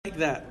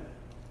that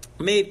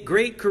made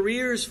great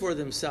careers for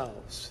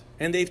themselves,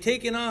 and they've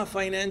taken off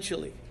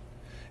financially.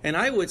 And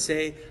I would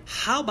say,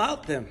 how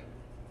about them?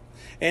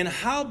 And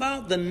how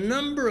about the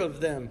number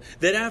of them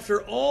that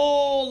after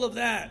all of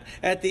that,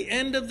 at the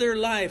end of their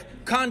life,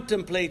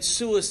 contemplate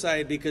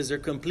suicide because they're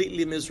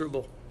completely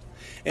miserable?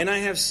 And I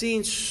have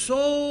seen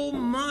so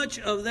much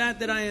of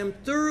that I am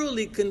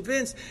thoroughly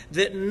convinced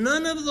that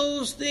none of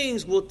those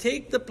things will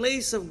take the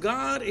place of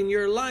God in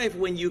your life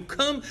when you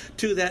come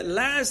to that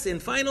last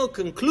and final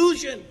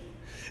conclusion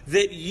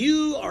that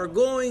you are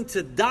going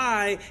to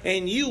die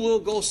and you will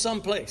go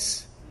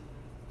someplace.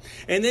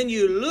 And then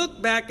you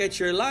look back at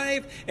your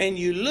life and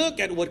you look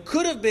at what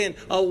could have been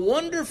a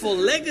wonderful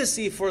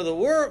legacy for the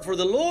world, for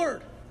the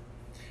Lord.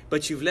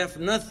 But you've left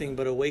nothing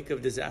but a wake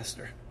of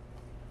disaster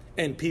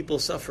and people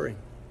suffering.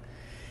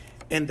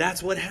 And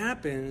that's what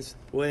happens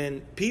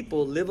when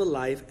people live a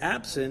life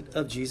absent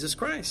of Jesus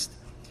Christ.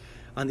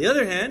 On the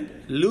other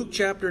hand, Luke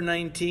chapter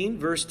 19,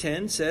 verse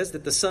 10 says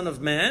that the Son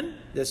of Man,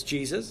 that's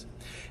Jesus,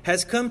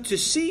 has come to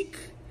seek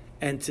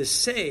and to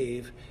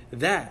save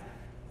that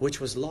which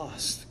was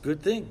lost.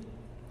 Good thing.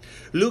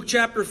 Luke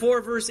chapter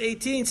 4, verse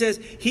 18 says,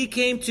 He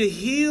came to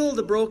heal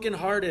the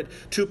brokenhearted,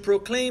 to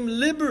proclaim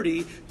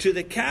liberty to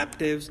the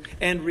captives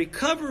and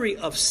recovery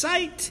of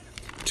sight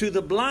to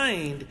the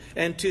blind,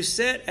 and to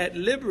set at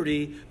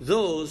liberty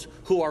those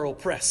who are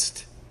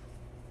oppressed.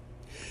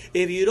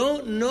 If you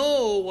don't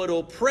know what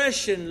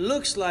oppression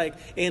looks like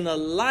in a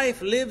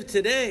life lived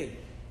today,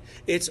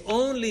 it's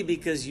only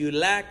because you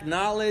lack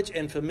knowledge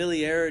and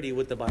familiarity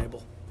with the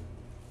Bible.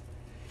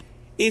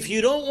 If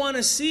you don't want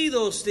to see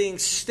those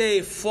things,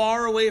 stay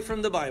far away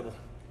from the Bible.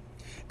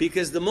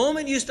 Because the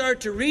moment you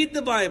start to read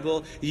the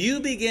Bible, you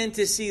begin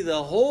to see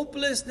the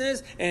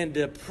hopelessness and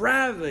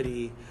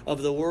depravity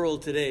of the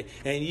world today.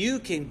 And you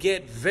can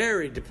get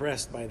very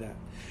depressed by that.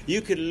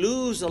 You could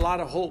lose a lot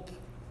of hope.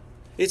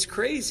 It's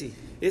crazy.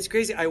 It's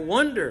crazy. I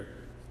wonder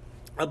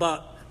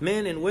about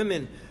men and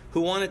women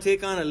who want to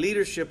take on a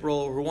leadership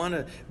role, or who want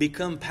to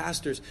become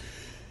pastors.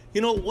 You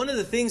know, one of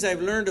the things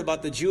I've learned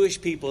about the Jewish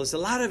people is a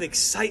lot of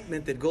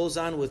excitement that goes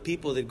on with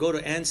people that go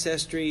to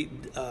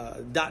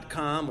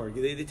Ancestry.com, or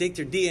they take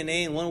their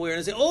DNA in one way or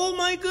another and say, oh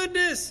my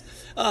goodness,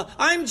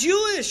 I'm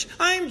Jewish,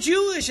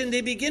 and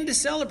they begin to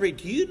celebrate.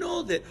 Do you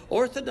know that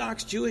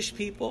Orthodox Jewish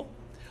people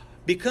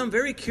become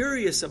very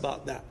curious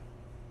about that?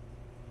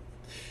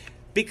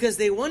 Because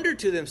they wonder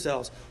to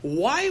themselves,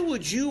 why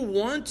would you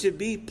want to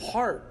be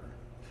part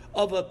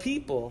of a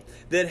people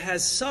that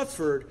has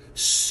suffered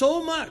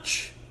so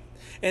much,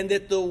 and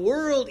that the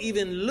world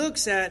even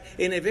looks at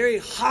in a very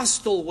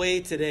hostile way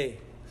today?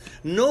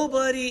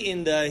 Nobody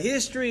in the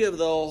history of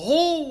the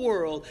whole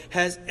world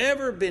has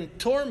ever been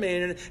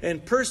tormented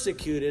and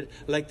persecuted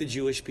like the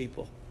Jewish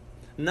people.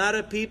 Not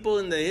a people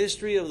in the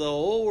history of the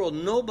whole world.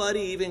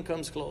 Nobody even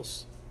comes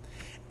close.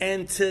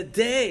 And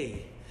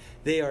today,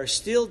 they are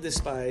still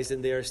despised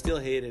and they are still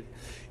hated.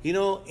 You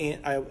know,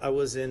 I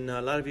was in,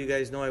 a lot of you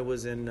guys know I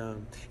was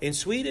in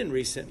Sweden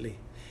recently.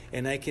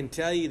 And I can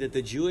tell you that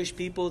the Jewish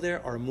people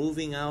there are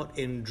moving out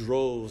in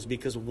droves,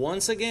 because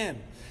once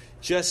again,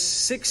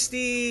 just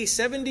 60,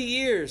 70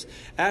 years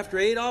after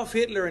Adolf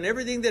Hitler and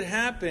everything that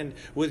happened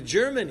with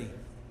Germany,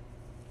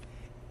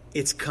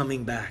 it's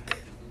coming back.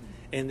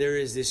 And there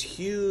is this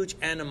huge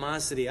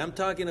animosity. I'm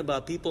talking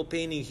about people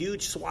painting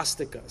huge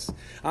swastikas.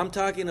 I'm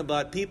talking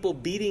about people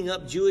beating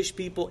up Jewish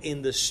people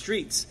in the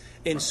streets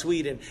in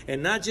Sweden.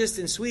 And not just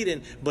in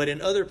Sweden, but in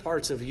other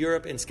parts of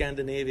Europe and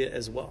Scandinavia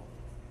as well.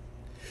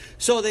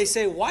 So they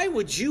say, why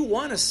would you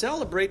want to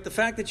celebrate the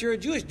fact that you're a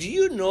Jewish? Do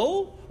you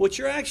know what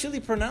you're actually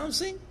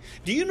pronouncing?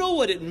 Do you know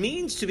what it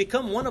means to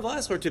become one of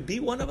us, or to be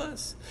one of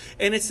us?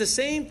 And it's the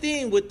same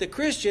thing with the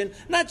Christian,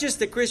 not just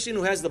the Christian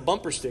who has the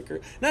bumper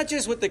sticker, not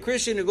just with the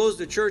Christian who goes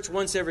to church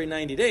once every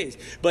 90 days,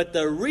 but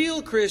the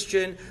real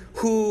Christian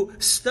who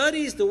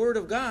studies the Word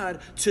of God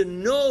to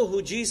know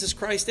who Jesus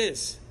Christ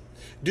is.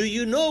 Do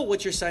you know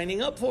what you're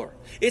signing up for?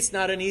 It's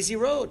not an easy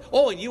road.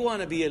 Oh, and you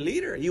want to be a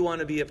leader? You want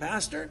to be a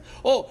pastor?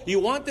 Oh,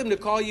 you want them to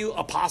call you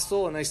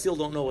apostle, and I still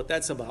don't know what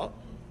that's about.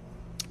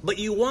 But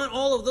you want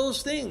all of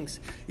those things.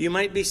 You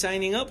might be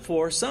signing up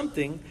for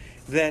something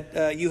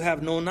that you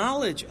have no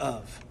knowledge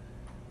of,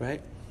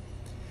 right?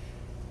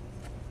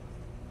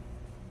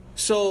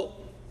 So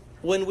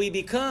when we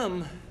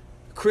become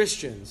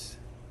Christians,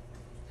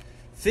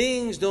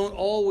 things don't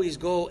always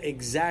go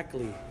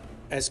exactly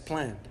as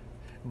planned.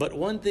 But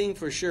one thing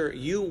for sure,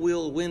 you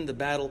will win the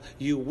battle.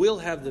 You will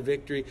have the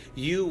victory.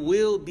 You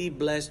will be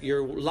blessed.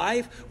 Your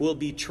life will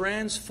be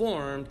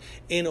transformed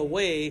in a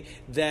way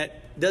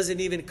that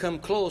doesn't even come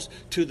close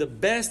to the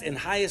best and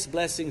highest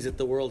blessings that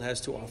the world has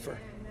to offer.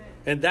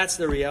 And that's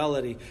the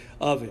reality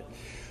of it.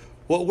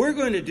 What we're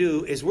going to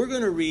do is we're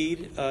going to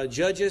read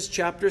Judges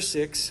chapter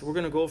 6. We're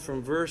going to go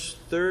from verse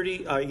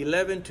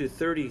 11 to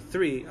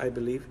 33, I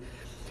believe.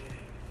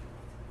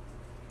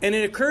 And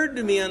it occurred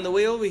to me on the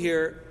way over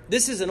here,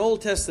 this is an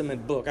Old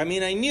Testament book. I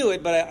mean, I knew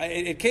it, but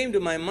it came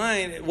to my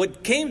mind.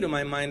 What came to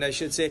my mind, I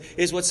should say,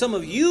 is what some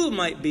of you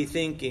might be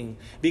thinking,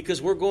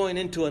 because we're going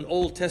into an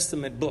Old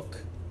Testament book.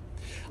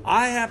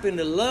 I happen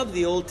to love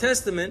the Old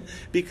Testament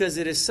because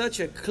it is such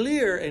a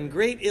clear and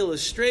great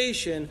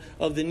illustration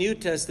of the New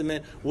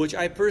Testament, which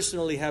I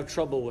personally have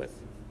trouble with.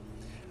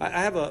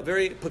 I have a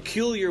very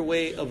peculiar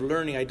way of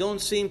learning. I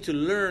don't seem to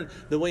learn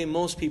the way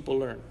most people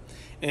learn.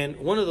 And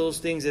one of those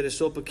things that is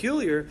so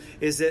peculiar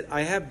is that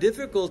I have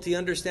difficulty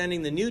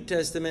understanding the New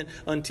Testament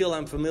until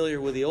I'm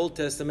familiar with the Old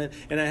Testament.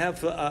 And I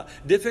have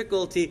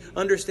difficulty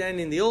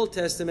understanding the Old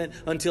Testament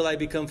until I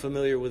become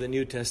familiar with the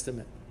New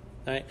Testament.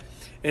 Right?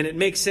 And it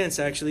makes sense,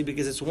 actually,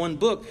 because it's one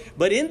book.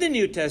 But in the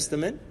New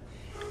Testament,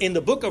 in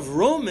the book of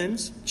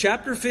Romans,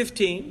 chapter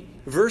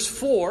 15, verse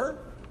 4,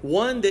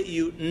 one that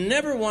you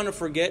never want to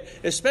forget,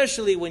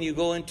 especially when you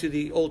go into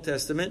the Old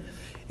Testament,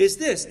 is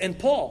this. And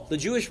Paul, the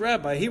Jewish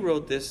rabbi, he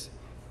wrote this.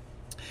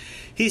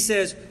 He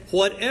says,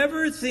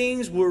 whatever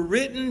things were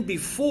written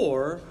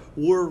before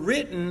were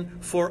written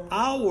for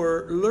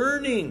our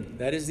learning.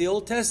 That is the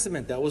Old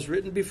Testament. That was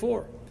written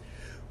before.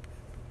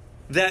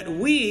 That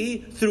we,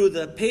 through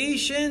the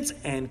patience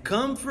and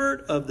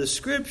comfort of the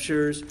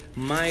Scriptures,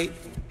 might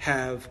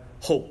have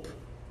hope.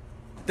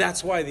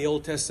 That's why the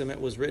Old Testament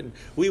was written.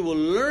 We will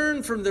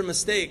learn from their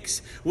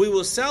mistakes. We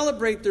will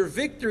celebrate their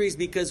victories,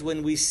 because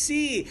when we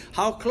see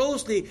how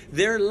closely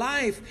their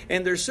life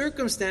and their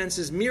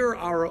circumstances mirror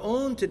our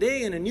own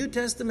today in a New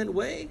Testament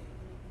way,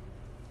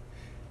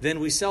 then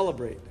we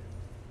celebrate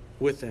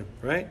with them,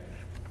 right?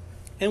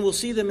 And we'll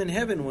see them in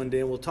heaven one day,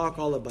 and we'll talk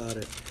all about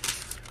it.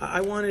 I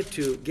wanted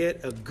to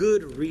get a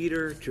good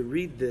reader to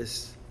read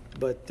this,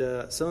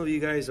 but some of you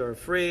guys are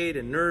afraid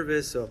and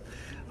nervous, so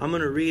I'm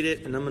going to read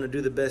it, and I'm going to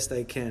do the best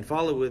I can.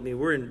 Follow with me.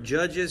 We're in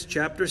Judges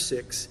chapter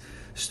 6,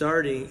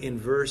 starting in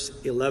verse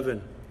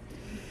 11.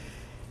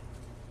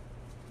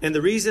 And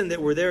the reason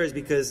that we're there is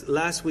because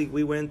last week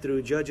we went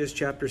through Judges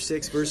chapter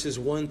 6, verses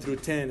 1 through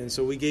 10. And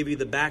so we gave you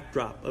the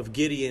backdrop of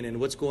Gideon and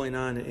what's going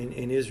on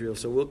in Israel.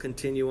 So we'll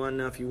continue on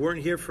now. If you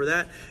weren't here for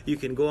that, you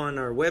can go on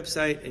our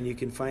website and you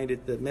can find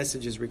it. The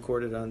message is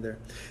recorded on there.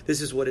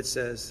 This is what it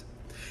says.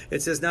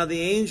 It says, now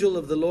the angel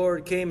of the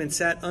Lord came and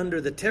sat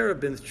under the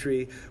terebinth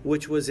tree,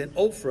 which was in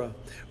Ophrah,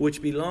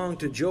 which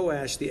belonged to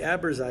Joash the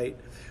Abiezrite,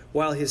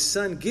 while his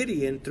son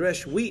Gideon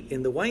threshed wheat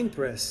in the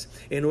winepress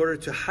in order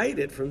to hide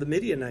it from the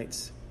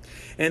Midianites.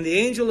 And the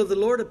angel of the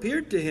Lord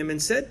appeared to him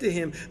and said to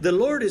him, the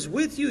Lord is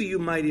with you, you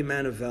mighty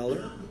man of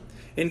valor.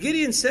 And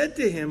Gideon said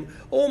to him,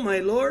 O my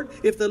Lord,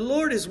 if the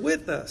Lord is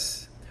with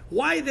us,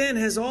 why then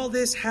has all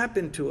this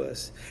happened to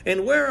us?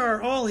 And where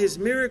are all his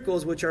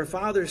miracles which our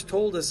fathers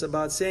told us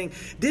about, saying,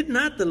 did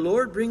not the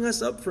Lord bring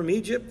us up from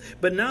Egypt?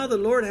 But now the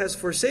Lord has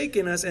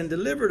forsaken us and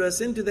delivered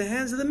us into the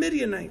hands of the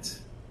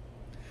Midianites.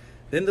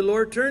 Then the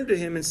Lord turned to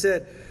him and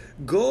said,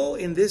 go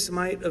in this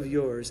might of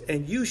yours,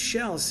 and you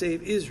shall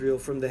save Israel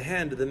from the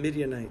hand of the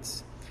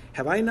Midianites.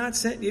 Have I not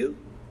sent you?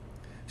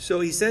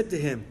 So he said to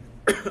him,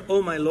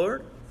 O my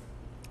Lord,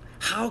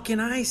 how can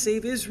I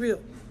save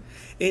Israel?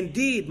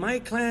 Indeed, my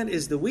clan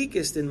is the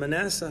weakest in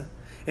Manasseh,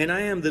 and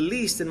I am the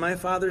least in my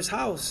father's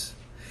house.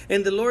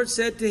 And the Lord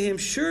said to him,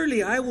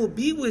 surely I will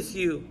be with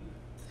you,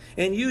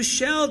 and you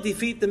shall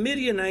defeat the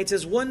Midianites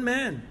as one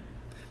man.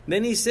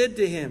 Then he said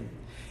to him,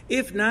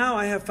 if now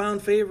I have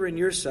found favor in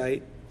your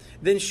sight,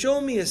 then show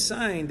me a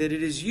sign that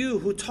it is you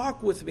who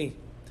talk with me.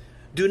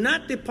 Do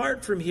not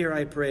depart from here,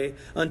 I pray,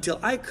 until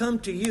I come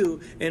to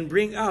you and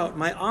bring out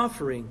my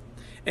offering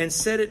and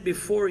set it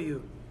before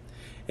you.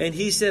 And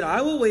he said,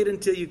 I will wait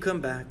until you come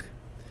back.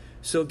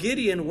 So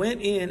Gideon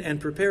went in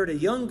and prepared a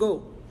young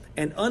goat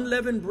and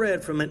unleavened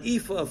bread from an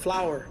ephah of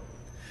flour.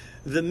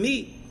 The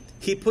meat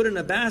he put in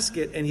a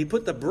basket, and he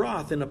put the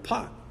broth in a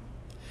pot.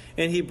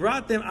 And he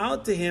brought them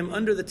out to him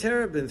under the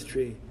terebinth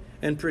tree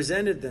and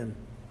presented them.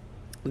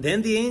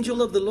 Then the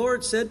angel of the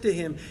Lord said to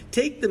him,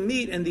 take the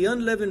meat and the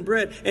unleavened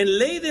bread and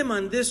lay them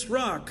on this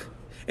rock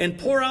and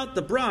pour out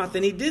the broth.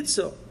 And he did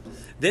so.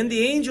 Then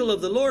the angel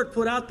of the Lord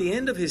put out the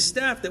end of his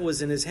staff that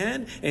was in his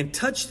hand and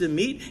touched the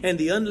meat and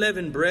the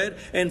unleavened bread,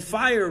 and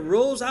fire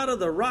rose out of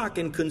the rock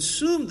and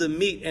consumed the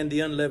meat and the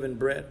unleavened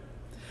bread.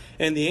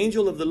 And the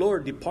angel of the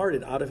Lord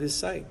departed out of his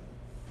sight.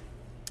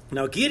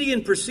 Now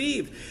Gideon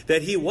perceived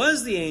that he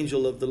was the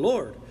angel of the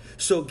Lord.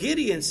 So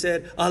Gideon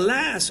said,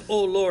 alas,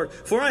 O Lord,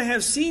 for I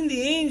have seen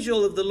the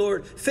angel of the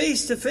Lord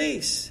face to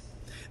face.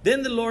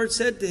 Then the Lord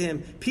said to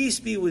him, peace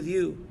be with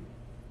you.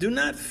 Do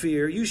not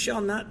fear, you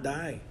shall not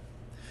die.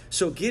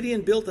 So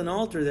Gideon built an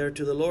altar there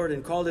to the Lord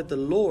and called it, the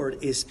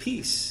Lord is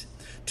peace.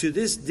 To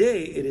this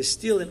day it is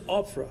still in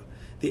Ophrah,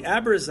 the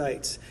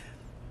Abiezrites.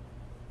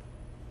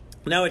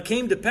 Now it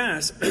came to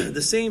pass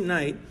the same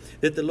night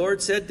that the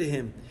Lord said to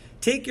him,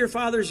 take your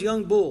father's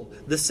young bull,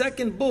 the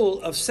second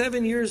bull of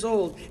 7 years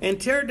old,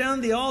 and tear down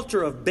the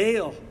altar of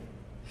Baal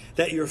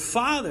that your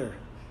father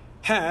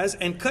has,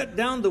 and cut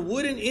down the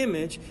wooden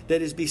image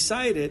that is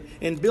beside it,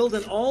 and build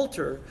an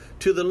altar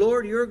to the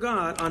Lord your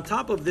God on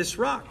top of this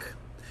rock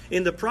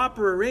in the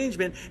proper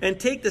arrangement, and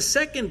take the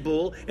second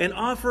bull and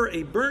offer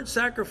a burnt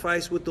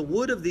sacrifice with the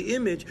wood of the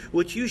image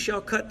which you shall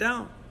cut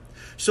down.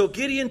 So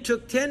Gideon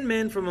took 10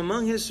 men from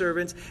among his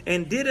servants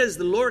and did as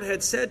the Lord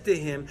had said to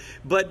him.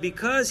 But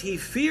because he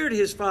feared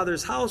his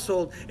father's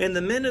household and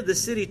the men of the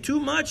city too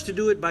much to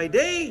do it by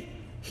day,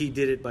 he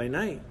did it by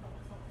night.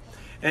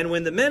 And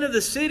when the men of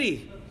the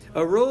city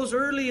arose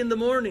early in the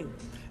morning,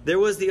 there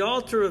was the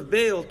altar of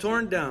Baal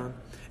torn down,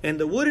 and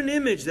the wooden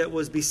image that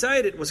was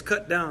beside it was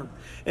cut down.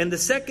 And the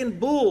second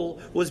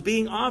bull was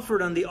being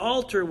offered on the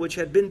altar which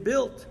had been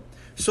built.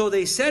 So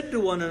they said to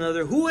one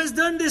another, "Who has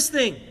done this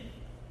thing?"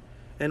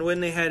 And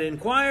when they had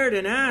inquired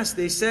and asked,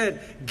 they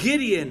said,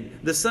 "Gideon,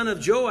 the son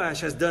of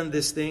Joash, has done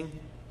this thing."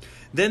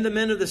 Then the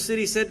men of the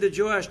city said to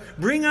Joash,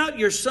 "Bring out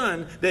your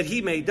son, that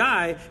he may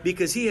die,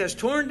 because he has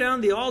torn down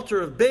the altar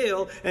of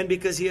Baal, and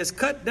because he has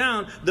cut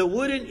down the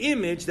wooden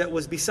image that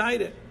was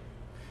beside it."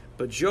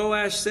 But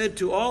Joash said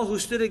to all who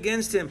stood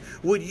against him,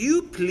 "Would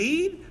you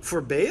plead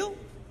for Baal?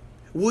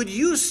 Would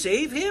you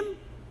save him?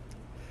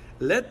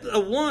 Let the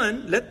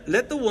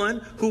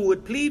one who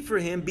would plead for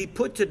him be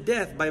put to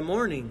death by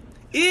morning.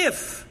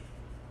 If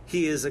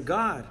he is a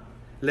god,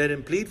 let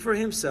him plead for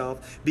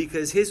himself,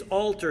 because his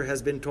altar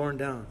has been torn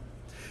down."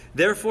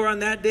 Therefore on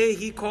that day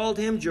he called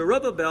him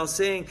Jerubbaal,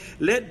 saying,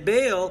 "Let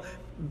Baal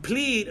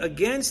plead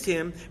against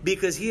him,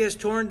 because he has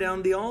torn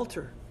down the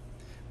altar."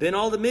 Then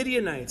all the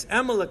Midianites,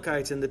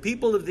 Amalekites, and the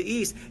people of the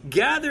east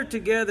gathered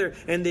together,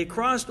 and they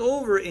crossed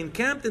over,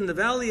 encamped in the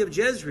valley of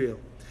Jezreel.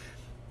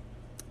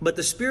 But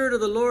the Spirit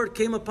of the Lord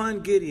came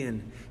upon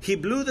Gideon. He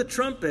blew the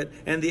trumpet,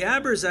 and the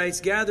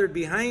Abiezrites gathered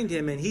behind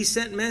him, and he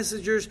sent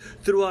messengers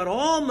throughout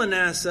all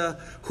Manasseh,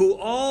 who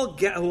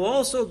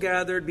also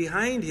gathered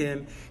behind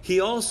him. He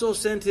also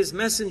sent his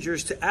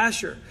messengers to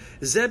Asher,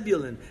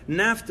 Zebulun,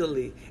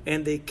 Naphtali,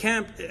 and they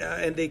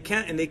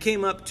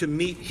came up to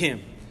meet him.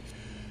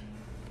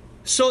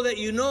 So that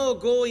you know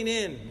going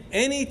in,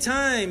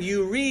 anytime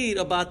you read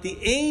about the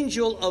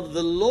angel of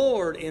the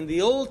Lord in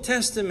the Old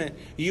Testament,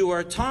 you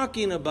are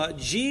talking about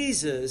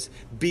Jesus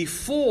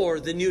before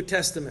the New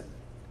Testament.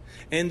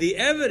 And the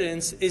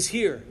evidence is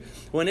here.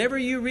 Whenever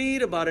you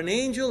read about an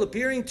angel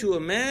appearing to a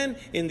man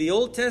in the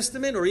Old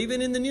Testament or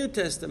even in the New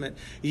Testament,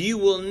 you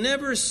will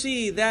never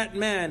see that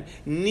man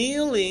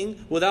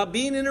kneeling without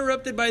being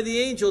interrupted by the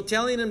angel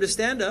telling him to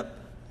stand up.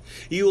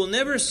 You will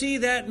never see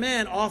that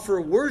man offer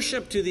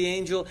worship to the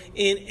angel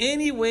in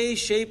any way,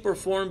 shape, or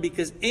form,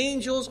 because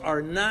angels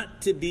are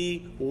not to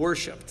be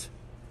worshipped.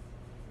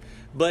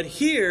 But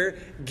here,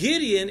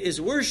 Gideon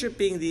is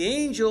worshiping the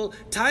angel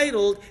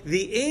titled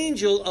the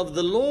Angel of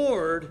the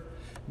Lord,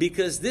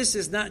 because this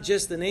is not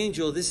just an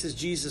angel, this is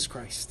Jesus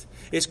Christ.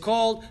 It's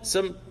called,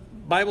 some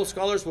Bible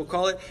scholars will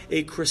call it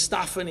a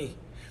Christophany.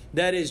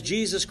 That is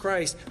Jesus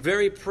Christ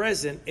very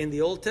present in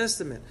the Old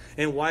Testament.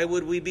 And why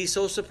would we be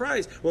so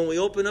surprised? When we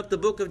open up the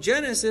book of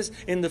Genesis,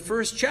 in the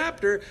first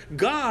chapter,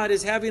 God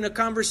is having a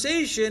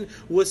conversation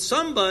with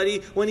somebody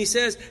when he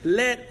says,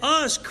 "Let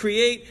us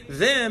create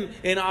them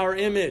in our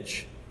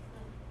image."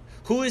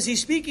 Who is he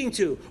speaking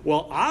to?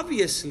 Well,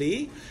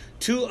 obviously,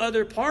 two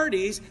other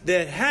parties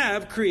that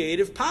have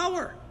creative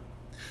power.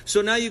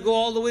 So now you go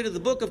all the way to the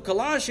book of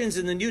Colossians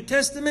in the New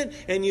Testament,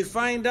 and you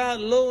find out,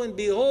 lo and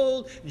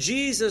behold,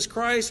 Jesus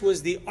Christ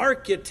was the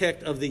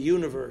architect of the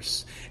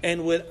universe.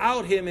 And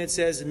without him, it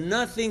says,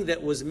 nothing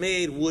that was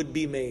made would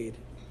be made.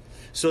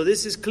 So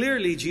this is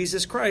clearly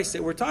Jesus Christ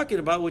that we're talking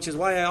about, which is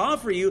why I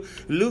offer you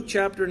Luke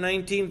chapter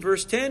 19,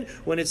 verse 10,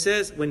 when it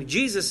says, when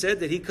Jesus said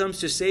that he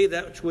comes to save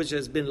that which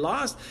has been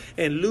lost,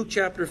 and Luke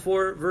chapter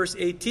 4, verse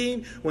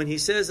 18, when he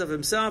says of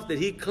himself that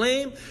he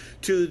claimed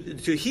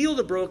to heal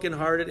the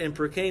brokenhearted and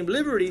proclaim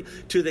liberty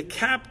to the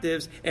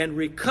captives and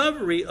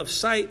recovery of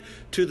sight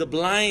to the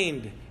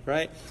blind,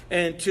 right?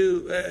 And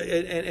to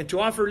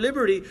offer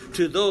liberty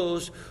to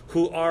those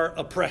who are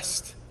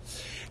oppressed.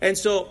 And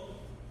so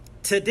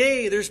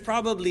today, there's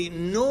probably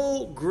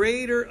no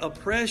greater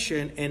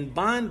oppression and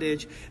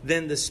bondage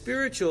than the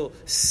spiritual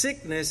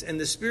sickness and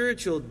the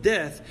spiritual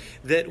death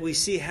that we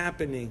see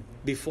happening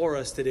before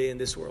us today in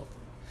this world.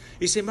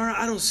 You say, "Mara,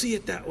 I don't see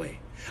it that way.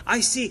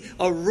 I see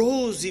a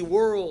rosy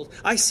world.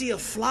 I see a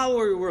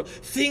flowery world.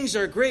 Things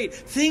are great.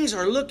 Things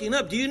are looking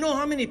up. Do you know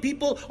how many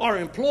people are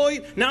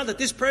employed now that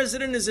this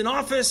president is in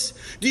office?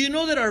 Do you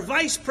know that our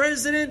vice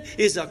president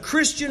is a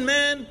Christian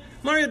man?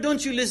 Mario,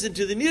 don't you listen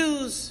to the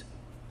news?"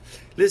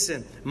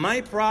 Listen,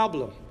 my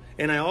problem,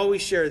 and I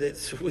always share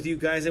this with you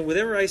guys and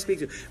whatever I speak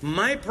to,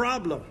 my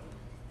problem,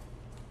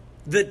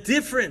 the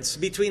difference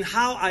between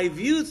how I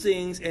view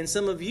things and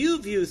some of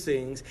you view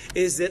things,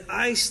 is that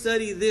I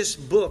study this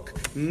book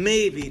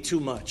maybe too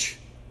much.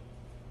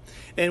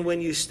 And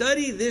when you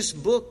study this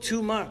book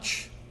too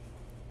much,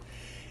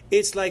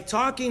 it's like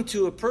talking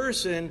to a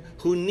person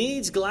who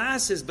needs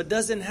glasses but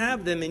doesn't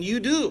have them, and you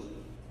do.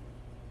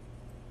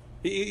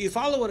 You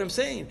follow what I'm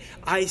saying?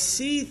 I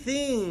see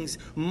things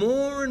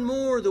more and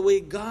more the way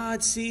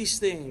God sees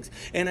things.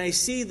 And I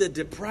see the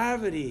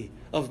depravity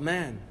of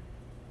man.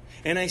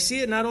 And I see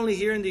it not only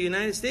here in the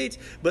United States,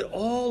 but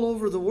all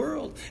over the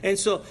world. And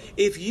so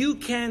if you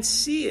can't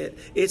see it,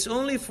 it's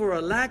only for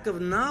a lack of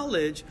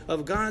knowledge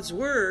of God's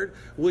word,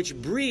 which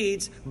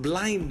breeds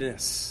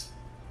blindness.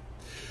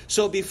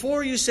 So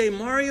before you say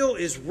Mario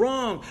is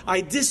wrong,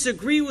 I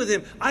disagree with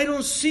him, I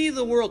don't see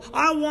the world,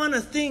 I want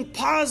to think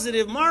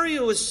positive,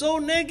 Mario is so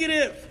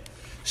negative,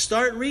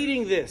 start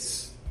reading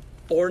this.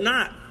 Or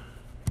not,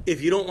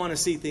 if you don't want to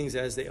see things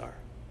as they are.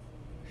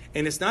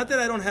 And it's not that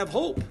I don't have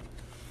hope,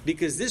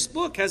 because this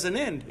book has an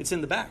end. It's in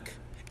the back.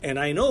 And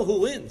I know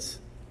who wins.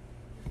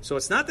 So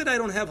it's not that I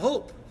don't have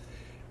hope.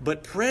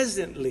 But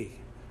presently,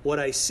 what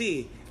I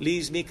see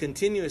leaves me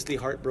continuously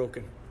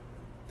heartbroken.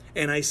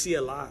 And I see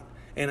a lot.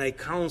 And I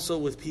counsel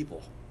with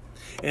people.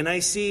 And I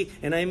see,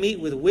 and I meet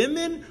with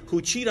women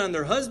who cheat on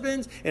their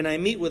husbands. And I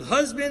meet with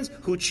husbands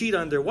who cheat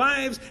on their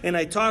wives. And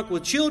I talk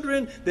with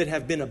children that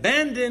have been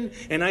abandoned.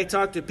 And I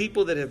talk to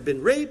people that have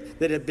been raped,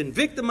 that have been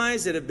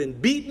victimized, that have been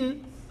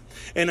beaten.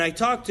 And I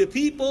talk to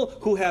people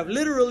who have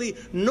literally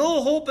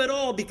no hope at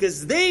all,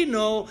 because they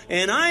know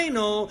and I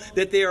know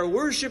that they are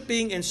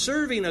worshiping and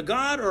serving a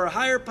God or a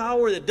higher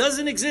power that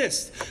doesn't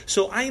exist.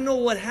 So I know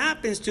what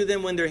happens to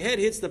them when their head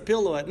hits the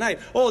pillow at night.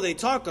 Oh, they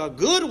talk a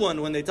good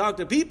one when they talk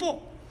to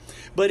people.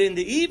 But in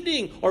the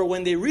evening, or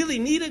when they really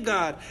need a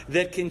God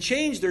that can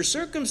change their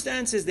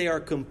circumstances, they are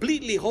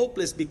completely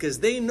hopeless, because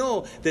they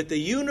know that the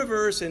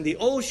universe and the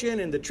ocean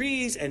and the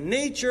trees and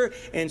nature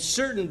and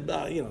certain,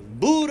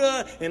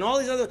 Buddha and all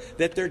these other,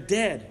 that they're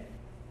dead.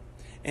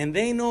 And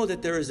they know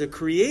that there is a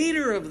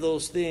creator of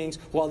those things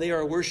while they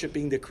are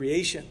worshiping the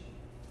creation.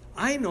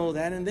 I know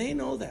that, and they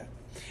know that.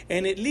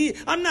 And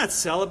I'm not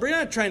celebrating,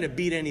 I'm not trying to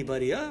beat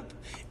anybody up.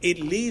 It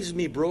leaves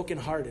me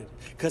brokenhearted,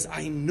 because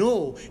I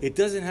know it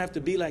doesn't have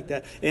to be like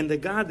that. And the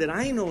God that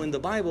I know in the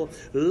Bible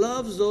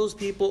loves those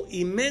people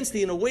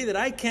immensely in a way that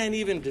I can't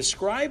even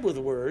describe with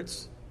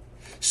words.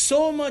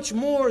 So much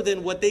more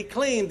than what they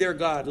claim their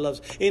God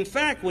loves. In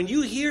fact, when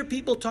you hear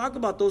people talk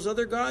about those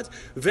other gods,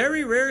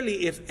 very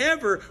rarely, if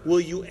ever, will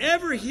you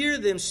ever hear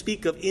them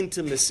speak of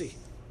intimacy.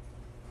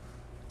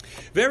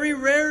 Very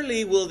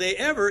rarely will they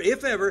ever,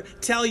 if ever,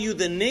 tell you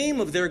the name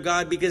of their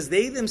God, because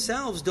they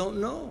themselves don't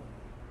know.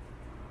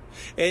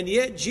 And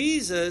yet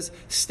Jesus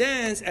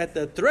stands at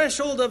the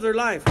threshold of their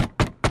life.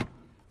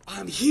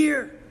 I'm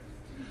here.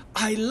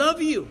 I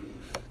love you.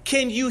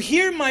 Can you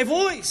hear my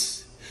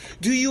voice?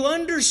 Do you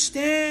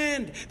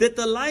understand that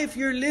the life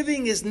you're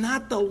living is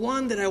not the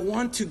one that I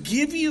want to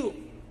give you?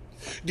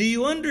 Do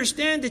you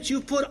understand that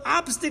you put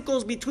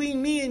obstacles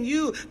between me and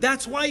you?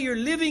 That's why you're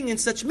living in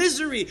such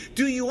misery.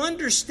 Do you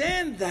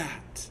understand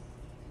that?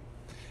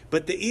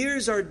 But the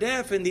ears are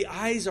deaf and the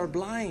eyes are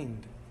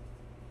blind.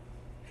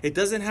 It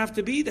doesn't have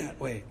to be that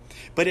way.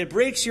 But it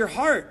breaks your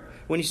heart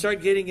when you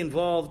start getting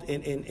involved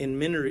in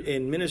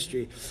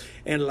ministry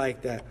and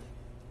like that.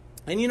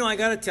 And I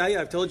got to tell you,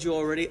 I've told you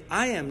already,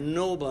 I am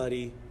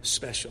nobody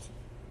special.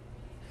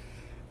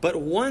 But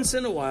once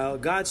in a while,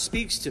 God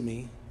speaks to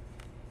me.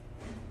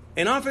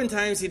 And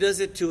oftentimes he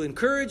does it to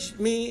encourage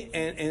me,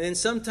 and then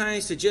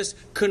sometimes to just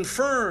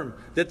confirm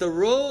that the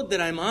road that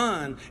I'm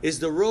on is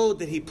the road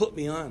that he put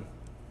me on.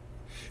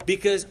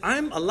 Because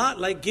I'm a lot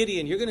like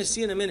Gideon. You're going to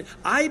see in a minute.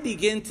 I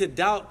begin to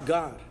doubt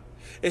God.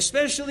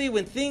 Especially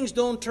when things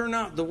don't turn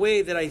out the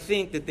way that I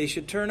think that they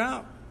should turn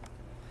out.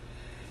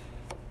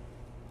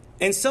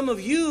 And some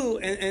of you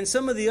and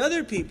some of the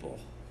other people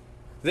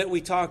that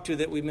we talk to,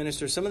 that we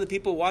minister, some of the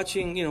people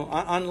watching,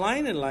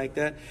 online and like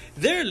that,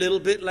 they're a little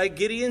bit like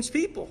Gideon's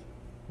people.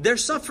 They're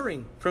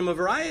suffering from a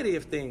variety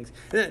of things.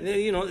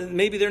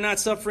 Maybe they're not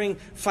suffering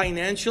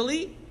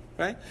financially,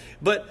 right?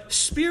 But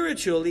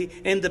spiritually,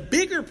 and the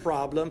bigger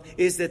problem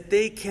is that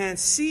they can't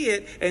see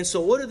it. And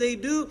so what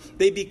do?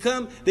 They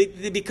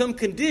become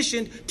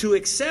conditioned to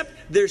accept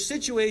their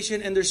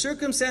situation and their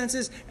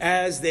circumstances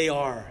as they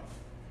are.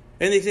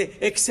 And they say,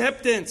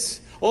 acceptance.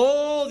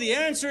 Oh, the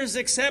answer is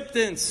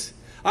acceptance.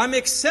 I'm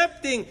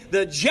accepting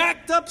the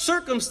jacked up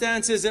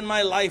circumstances in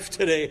my life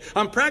today.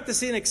 I'm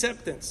practicing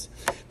acceptance.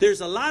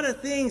 There's a lot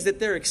of things that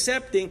they're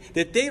accepting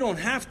that they don't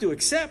have to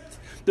accept.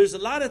 There's a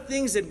lot of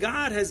things that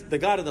God has, the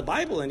God of the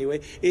Bible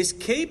anyway, is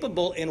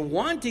capable in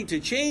wanting to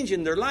change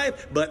in their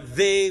life, but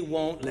they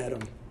won't let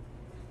him.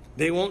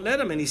 They won't let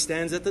him, and he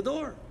stands at the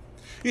door.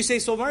 You say,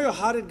 so Mario,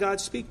 how did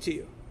God speak to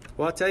you?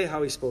 Well, I'll tell you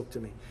how he spoke to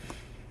me.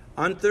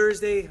 On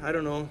Thursday, I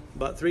don't know,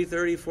 about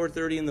 3:30,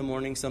 4:30 in the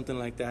morning, something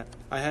like that,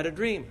 I had a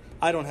dream.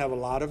 I don't have a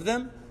lot of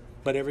them,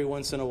 but every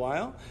once in a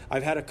while,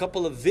 I've had a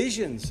couple of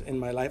visions in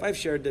my life. I've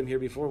shared them here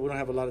before. We don't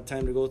have a lot of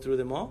time to go through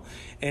them all.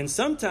 And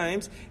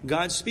sometimes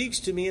God speaks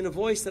to me in a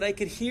voice that I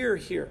could hear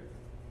here,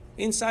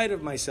 inside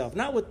of myself.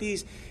 Not with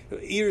these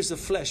ears of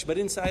flesh, but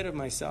inside of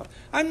myself.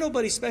 I'm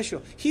nobody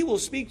special. He will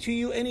speak to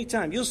you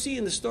anytime. You'll see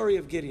in the story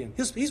of Gideon.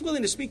 He's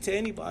willing to speak to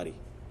anybody.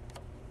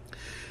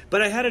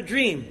 But I had a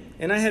dream,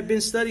 and I had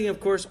been studying, of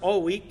course,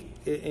 all week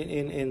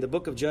in the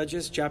book of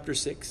Judges, chapter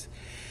 6.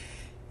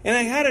 And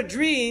I had a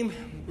dream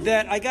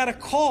that I got a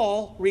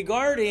call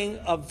regarding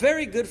a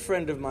very good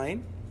friend of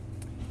mine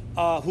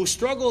who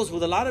struggles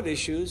with a lot of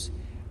issues,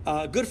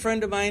 a good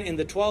friend of mine in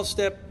the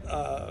 12-step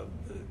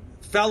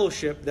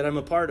fellowship that I'm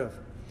a part of.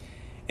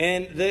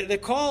 And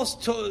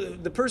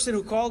the person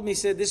who called me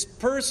said, this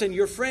person,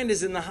 your friend,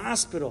 is in the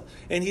hospital,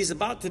 and he's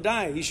about to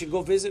die. You should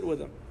go visit with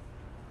him.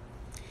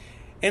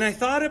 And I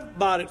thought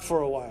about it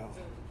for a while.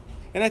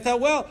 And I thought,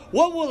 well,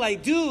 what will I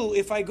do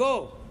if I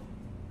go?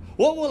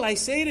 What will I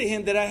say to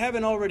him that I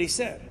haven't already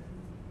said?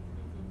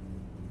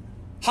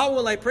 How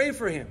will I pray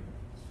for him?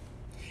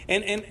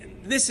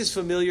 And this is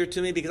familiar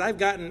to me because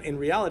in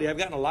reality, I've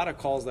gotten a lot of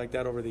calls like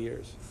that over the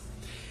years.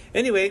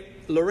 Anyway,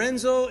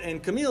 Lorenzo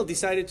and Camille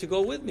decided to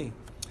go with me.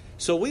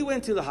 So we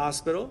went to the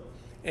hospital,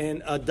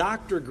 and a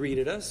doctor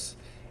greeted us.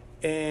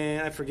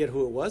 And I forget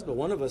who it was, but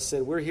one of us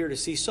said, we're here to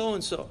see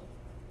so-and-so.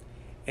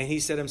 And he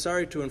said, I'm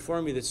sorry to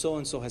inform you that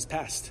so-and-so has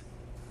passed.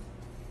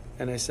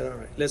 And I said, all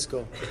right, let's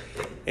go.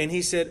 And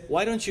he said,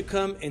 why don't you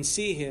come and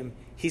see him?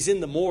 He's in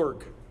the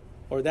morgue,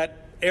 or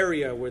that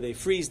area where they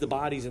freeze the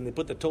bodies and they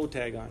put the toe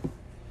tag on.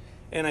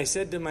 And I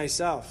said to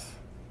myself,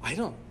 I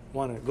don't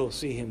want to go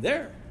see him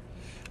there.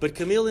 But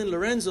Camille and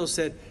Lorenzo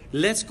said,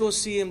 let's go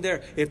see him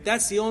there. If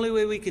that's the only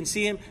way we can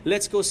see him,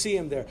 let's go see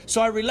him there.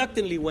 So I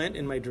reluctantly went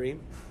in my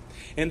dream.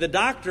 And the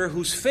doctor,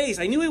 whose face,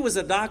 I knew he was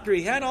a doctor.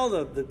 He had all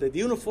the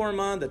uniform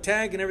on, the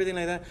tag and everything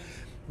like that.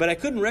 But I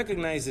couldn't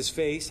recognize his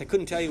face. I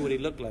couldn't tell you what he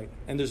looked like.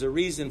 And there's a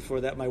reason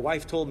for that. My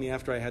wife told me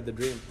after I had the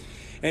dream.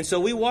 And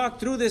so we walked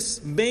through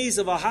this maze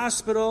of a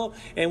hospital,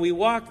 and we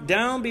walked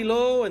down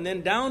below, and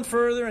then down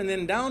further, and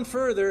then down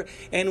further,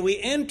 and we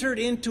entered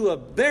into a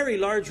very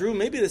large room,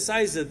 maybe the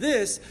size of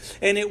this,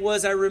 and it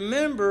was, I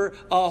remember,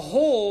 a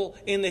hole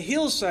in the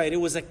hillside.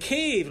 It was a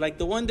cave, like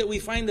the one that we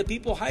find the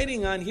people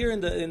hiding on here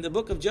in the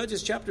book of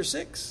Judges chapter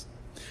 6,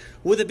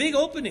 with a big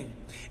opening.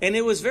 And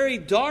it was very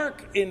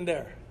dark in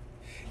there.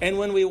 And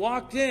when we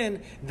walked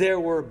in, there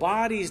were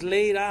bodies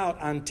laid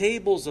out on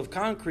tables of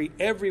concrete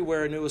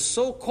everywhere. And it was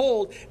so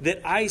cold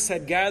that ice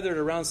had gathered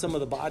around some of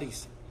the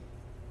bodies.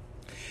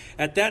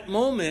 At that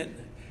moment,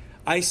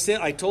 I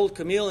told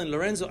Camille and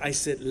Lorenzo, I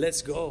said,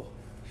 let's go.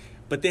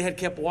 But they had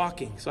kept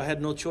walking, so I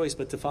had no choice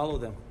but to follow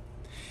them.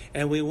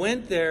 And we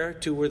went there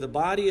to where the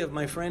body of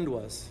my friend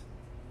was.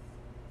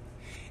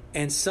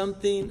 And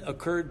something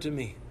occurred to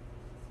me.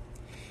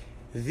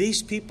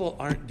 These people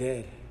aren't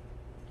dead.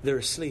 They're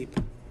asleep.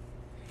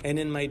 And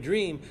in my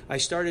dream, I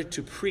started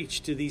to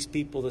preach to these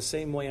people the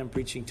same way I'm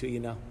preaching to you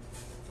now.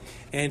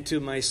 And to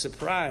my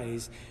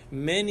surprise,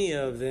 many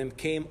of them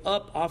came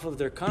up off of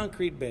their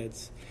concrete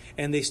beds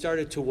and they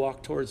started to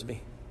walk towards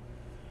me.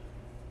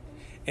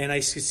 And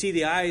I could see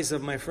the eyes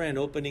of my friend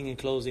opening and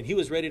closing. He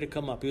was ready to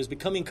come up. He was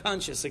becoming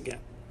conscious again.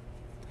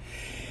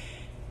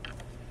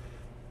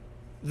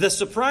 The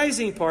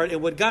surprising part,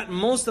 and what got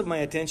most of my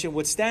attention,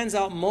 what stands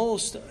out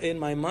most in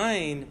my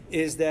mind,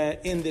 is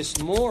that in this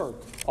morgue,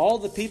 all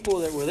the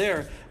people that were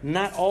there,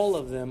 not all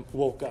of them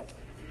woke up.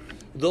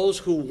 Those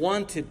who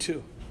wanted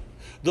to.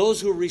 Those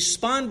who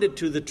responded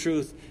to the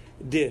truth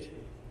did.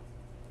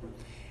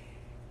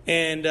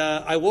 And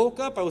I woke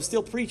up. I was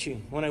still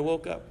preaching when I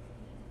woke up.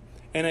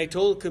 And I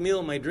told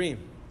Camille my dream.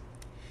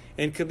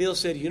 And Camille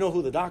said, you know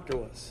who the doctor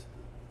was?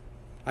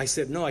 I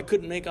said, no, I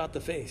couldn't make out the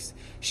face.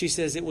 She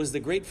says, it was the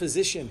great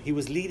physician. He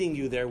was leading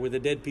you there where the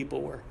dead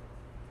people were.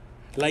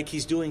 Like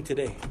he's doing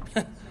today.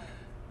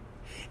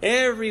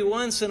 Every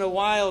once in a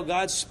while,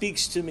 God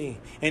speaks to me.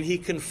 And he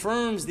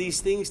confirms these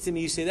things to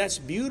me. You say, that's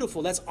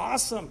beautiful. That's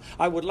awesome.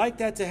 I would like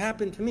that to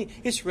happen to me.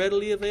 It's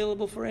readily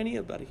available for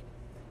anybody.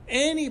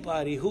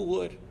 Anybody who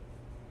would.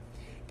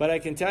 But I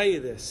can tell you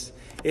this.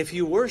 If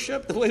you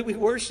worship the way we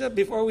worship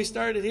before we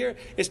started here,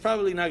 it's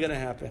probably not going to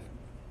happen.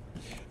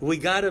 We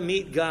got to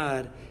meet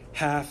God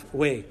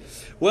halfway.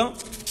 Well,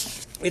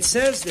 it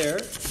says there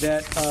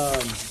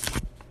that,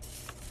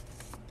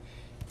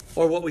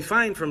 or what we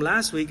find from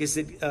last week is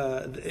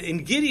that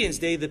in Gideon's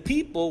day, the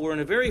people were in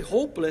a very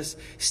hopeless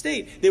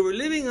state. They were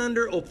living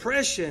under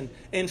oppression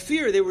and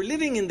fear. They were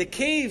living in the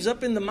caves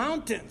up in the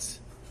mountains.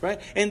 Right?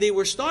 And they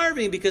were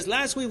starving because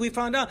last week we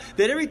found out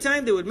that every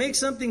time they would make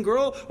something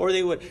grow or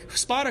they would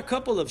spot a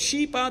couple of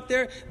sheep out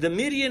there, the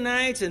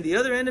Midianites and the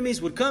other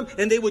enemies would come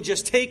and they would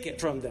just take it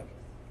from them.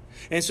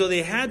 And so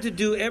they had to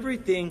do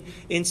everything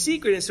in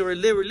secret. And so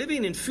they were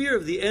living in fear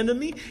of the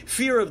enemy,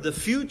 fear of the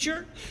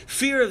future,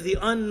 fear of the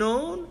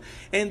unknown.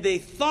 And they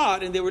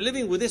thought, and they were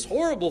living with this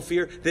horrible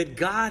fear, that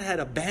God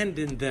had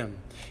abandoned them.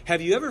 Have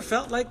you ever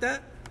felt like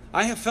that?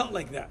 I have felt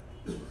like that.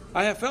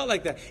 I have felt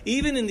like that.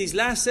 Even in these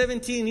last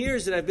 17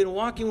 years that I've been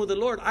walking with the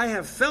Lord, I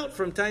have felt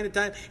from time to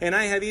time, and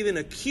I have even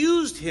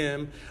accused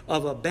him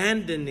of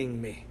abandoning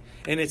me.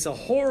 And it's a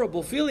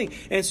horrible feeling.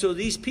 And so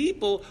these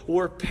people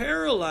were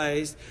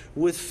paralyzed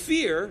with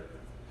fear.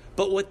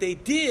 But what they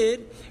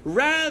did,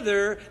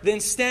 rather than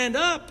stand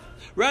up,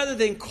 rather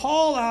than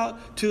call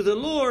out to the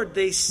Lord,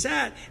 they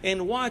sat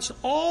and watched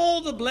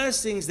all the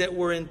blessings that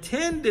were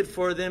intended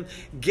for them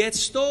get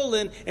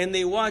stolen. And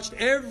they watched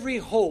every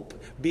hope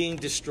being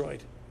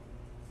destroyed.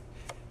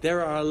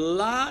 There are a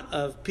lot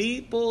of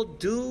people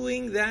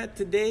doing that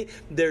today.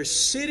 They're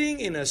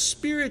sitting in a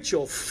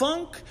spiritual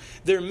funk.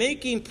 They're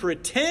making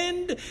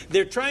pretend.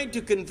 They're trying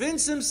to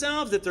convince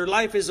themselves that their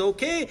life is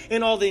okay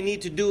and all they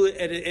need to do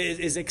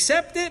is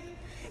accept it.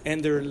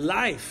 And their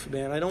life,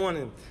 man, I want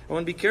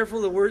to be careful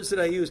of the words that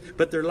I use,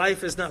 but their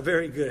life is not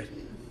very good.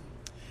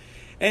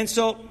 And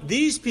so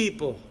these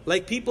people,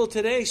 like people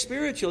today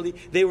spiritually,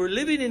 they were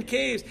living in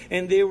caves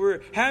and they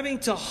were having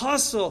to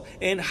hustle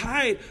and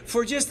hide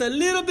for just a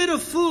little bit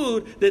of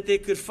food that they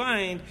could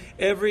find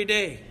every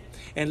day.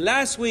 And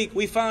last week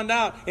we found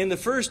out in the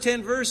first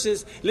 10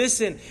 verses,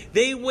 listen,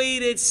 they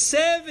waited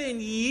 7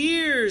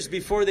 years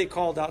before they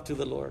called out to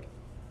the Lord.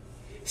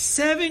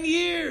 7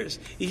 years.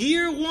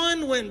 Year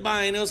 1 went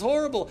by and it was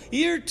horrible.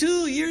 Year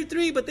 2, year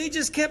 3, but they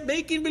just kept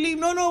making believe,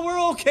 no,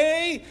 we're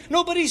okay.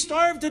 Nobody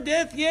starved to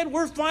death yet.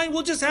 We're fine.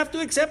 We'll just have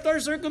to accept our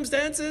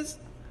circumstances.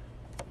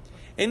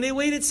 And they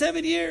waited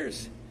 7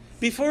 years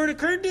before it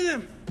occurred to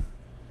them,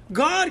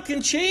 God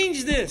can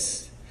change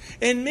this.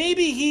 And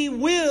maybe He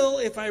will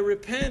if I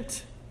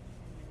repent.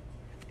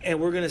 And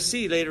we're going to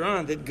see later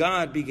on that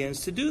God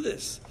begins to do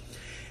this.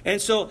 And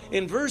so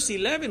in verse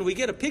 11, we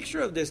get a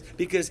picture of this,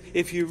 because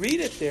if you read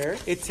it there,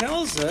 it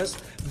tells us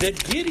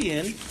that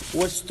Gideon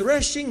was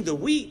threshing the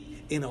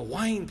wheat in a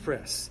wine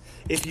press.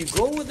 If you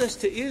go with us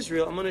to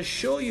Israel, I'm going to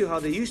show you how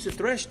they used to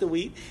thresh the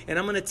wheat, and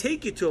I'm going to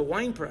take you to a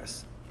wine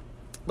press.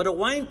 But a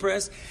wine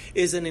press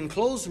is an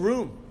enclosed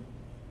room.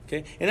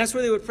 Okay? And that's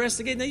where they would press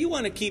the grape. Now you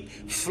want to keep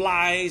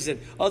flies and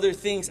other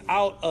things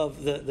out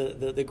of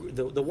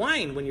the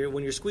wine when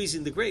you're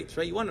squeezing the grapes,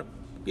 right? You want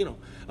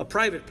a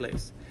private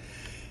place.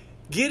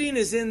 Gideon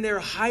is in there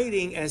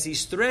hiding as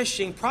he's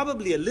threshing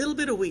probably a little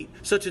bit of wheat.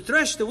 So to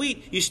thresh the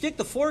wheat, you stick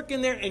the fork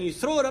in there and you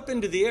throw it up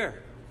into the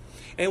air.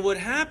 And what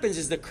happens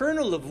is the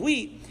kernel of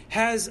wheat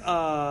has,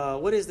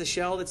 what is the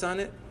shell that's on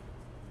it?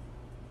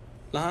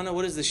 Lahana,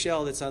 what is the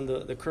shell that's on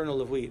the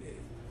kernel of wheat?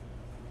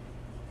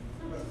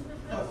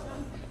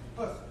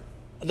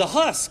 The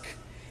husk.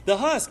 The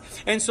husk.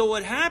 And so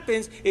what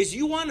happens is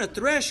you want to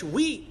thresh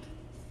wheat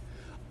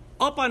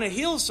up on a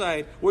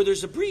hillside where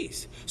there's a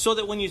breeze, so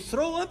that when you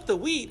throw up the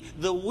wheat,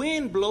 the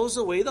wind blows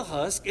away the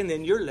husk, and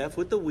then you're left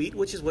with the wheat,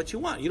 which is what you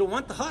want. You don't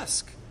want the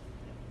husk.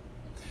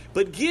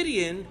 But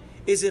Gideon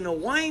is in a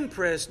wine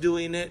press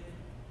doing it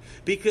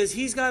because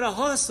he's got to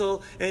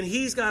hustle and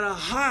he's got to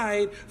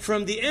hide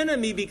from the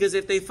enemy, because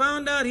if they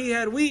found out he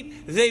had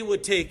wheat, they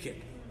would take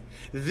it.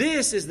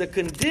 This is the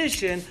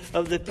condition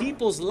of the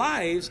people's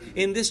lives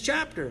in this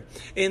chapter.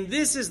 And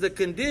this is the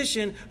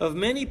condition of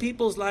many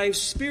people's lives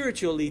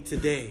spiritually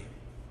today.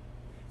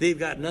 They've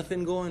got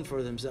nothing going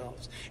for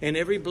themselves. And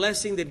every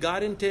blessing that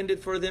God intended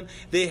for them,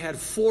 they had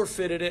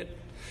forfeited it.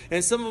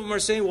 And some of them are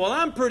saying, well,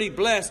 I'm pretty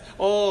blessed.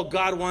 Oh,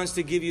 God wants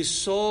to give you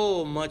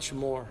so much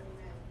more.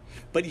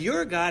 But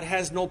your God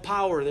has no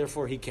power,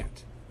 therefore He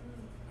can't.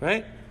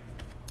 Right?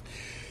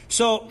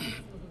 So,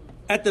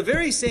 at the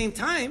very same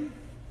time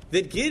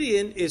that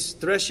Gideon is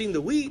threshing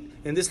the wheat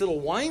in this little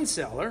wine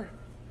cellar,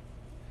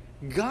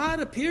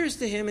 God appears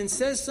to him and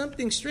says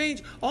something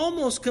strange,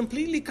 almost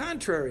completely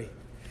contrary.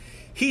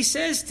 He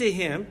says to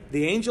him,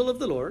 the angel of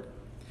the Lord,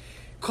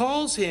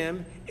 calls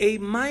him a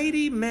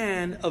mighty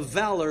man of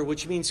valor,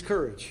 which means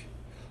courage.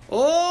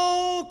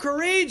 Oh,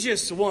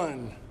 courageous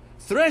one,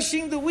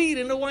 threshing the wheat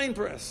in the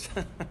winepress.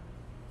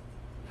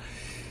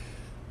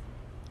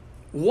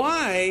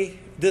 Why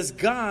does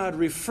God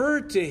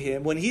refer to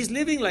him, when he's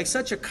living like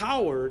such a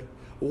coward,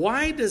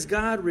 why does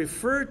God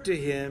refer to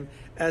him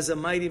as a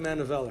mighty man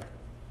of valor?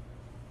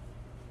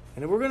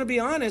 And if we're going to be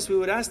honest, we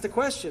would ask the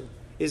question,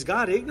 is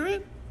God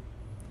ignorant?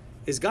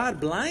 Is God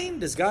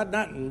blind? Does God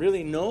not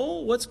really know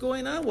what's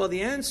going on? Well,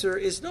 the answer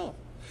is no.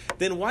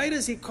 Then why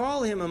does He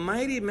call him a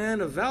mighty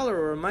man of valor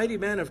or a mighty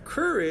man of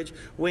courage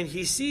when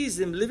He sees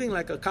him living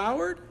like a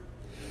coward?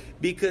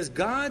 Because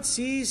God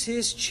sees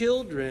His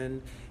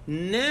children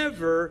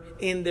never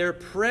in their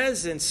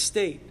present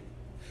state.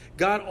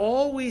 God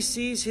always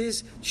sees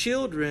His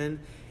children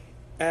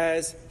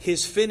as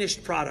His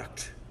finished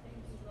product.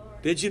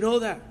 Did you know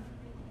that?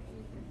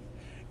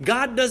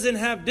 God doesn't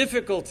have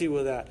difficulty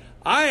with that.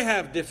 I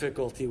have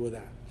difficulty with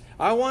that.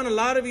 I want a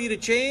lot of you to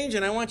change,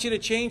 and I want you to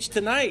change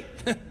tonight.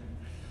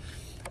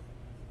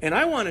 And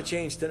I want to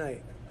change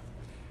tonight.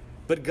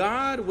 But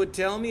God would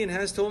tell me, and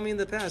has told me in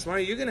the past,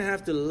 Mario, you're going to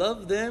have to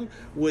love them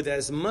with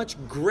as much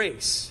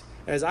grace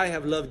as I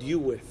have loved you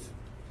with.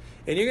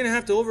 And you're going to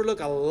have to overlook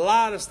a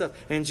lot of stuff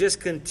and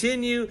just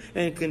continue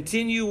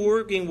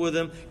working with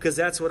them, because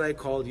that's what I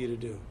called you to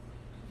do.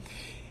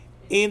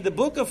 In the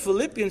book of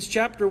Philippians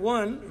chapter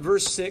 1,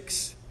 verse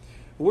 6,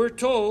 we're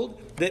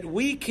told that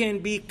we can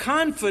be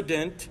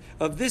confident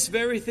of this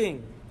very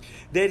thing,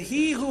 that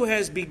He who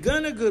has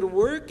begun a good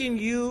work in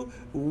you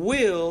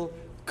will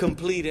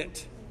complete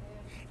it.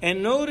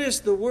 And notice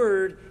the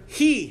word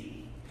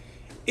He.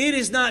 It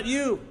is not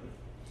you.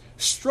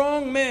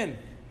 Strong men,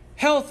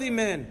 healthy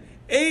men,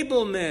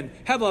 able men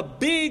have a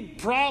big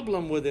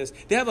problem with this.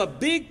 They have a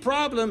big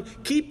problem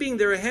keeping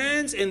their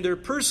hands and their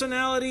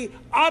personality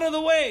out of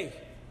the way.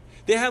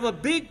 They have a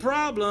big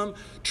problem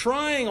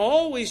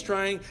always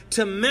trying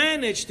to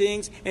manage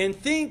things and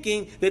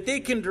thinking that they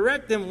can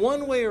direct them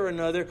one way or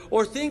another,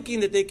 or thinking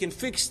that they can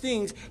fix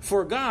things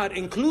for God,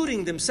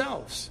 including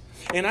themselves.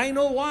 And I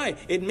know why.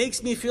 It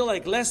makes me feel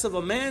like less of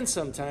a man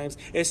sometimes,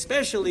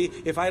 especially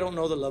if I don't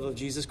know the love of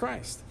Jesus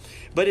Christ.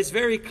 But it's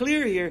very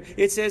clear here.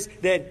 It says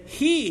that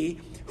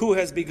He who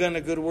has begun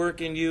a good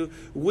work in you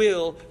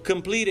will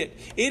complete it.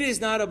 It is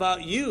not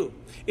about you.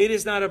 It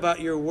is not about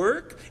your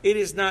work. It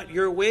is not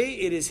your way.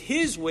 It is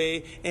His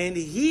way. And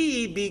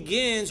He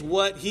begins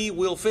what He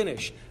will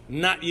finish,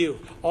 not you.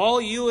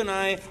 All you and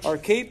I are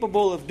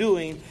capable of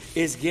doing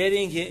is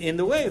getting in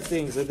the way of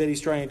things that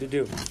He's trying to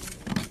do.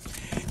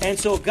 And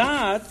so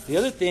God, the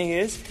other thing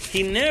is,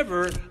 He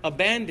never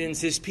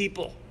abandons His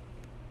people.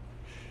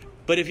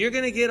 But if you're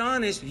going to get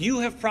honest,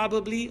 you have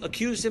probably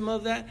accused Him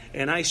of that,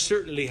 and I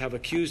certainly have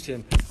accused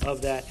Him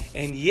of that.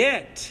 And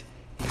yet,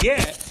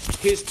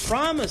 His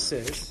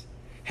promises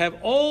have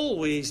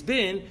always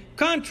been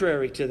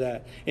contrary to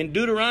that. In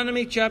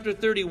Deuteronomy chapter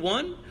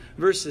 31,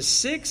 verses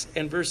 6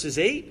 and verses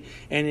 8,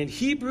 and in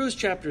Hebrews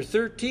chapter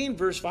 13,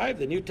 verse 5,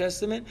 the New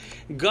Testament,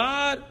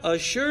 God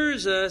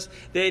assures us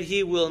that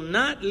He will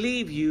not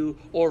leave you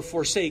or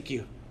forsake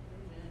you.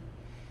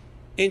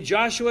 In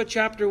Joshua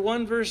chapter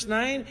 1, verse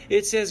 9,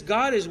 it says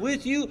God is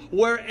with you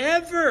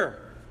wherever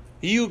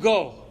you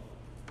go.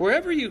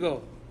 Wherever you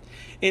go.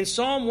 In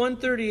Psalm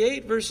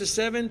 138, verses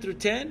 7 through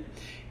 10,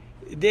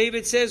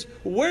 David says,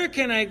 where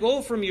can I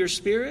go from your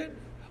spirit?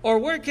 Or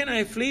where can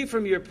I flee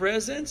from your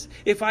presence?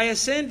 If I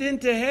ascend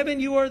into heaven,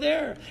 you are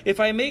there.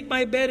 If I make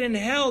my bed in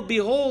hell,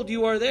 behold,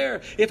 you are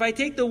there. If I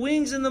take the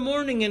wings in the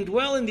morning and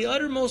dwell in the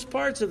uttermost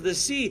parts of the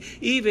sea,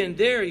 even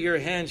there your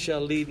hand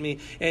shall lead me,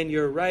 and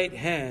your right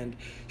hand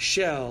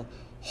shall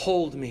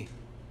hold me.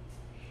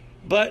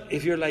 But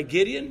if you're like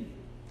Gideon,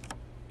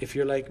 if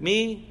you're like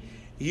me,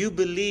 you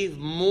believe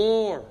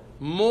more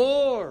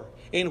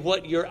in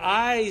what your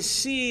eyes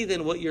see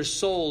than what your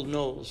soul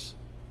knows.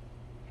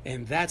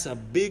 And that's a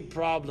big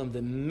problem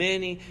that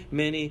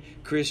many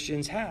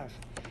Christians have.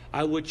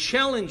 I would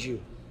challenge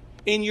you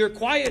in your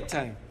quiet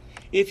time,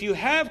 if you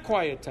have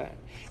quiet time,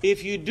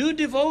 if you do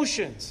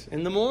devotions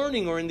in the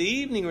morning or in the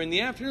evening or in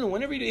the afternoon,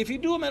 whenever you do, if you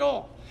do them at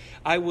all,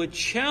 I would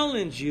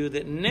challenge you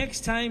that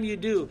next time you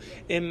do,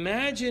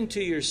 imagine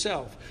to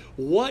yourself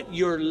what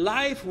your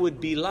life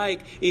would be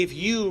like if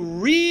you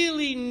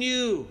really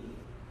knew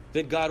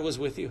that God was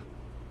with you.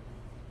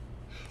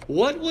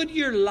 What would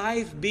your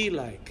life be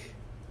like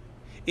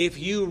if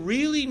you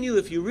really knew,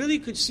 if you really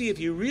could see, if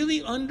you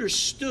really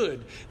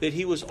understood that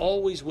He was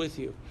always with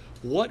you?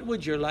 What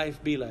would your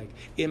life be like?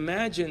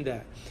 Imagine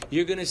that.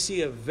 You're going to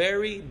see a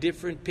very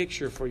different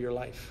picture for your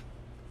life.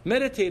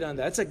 Meditate on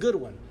that. That's a good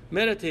one.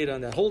 Meditate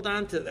on that. Hold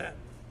on to that.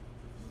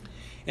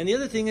 And the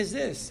other thing is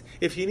this.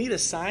 If you need a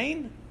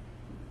sign,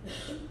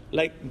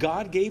 like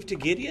God gave to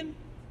Gideon.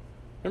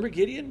 Remember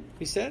Gideon?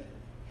 He said,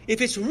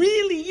 if it's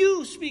really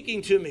you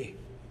speaking to me,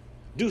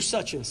 do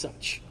such and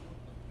such.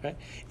 Right?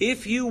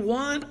 If you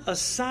want a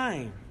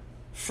sign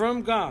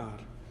from God,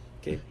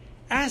 okay,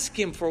 ask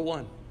Him for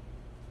one.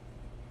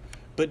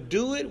 But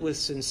do it with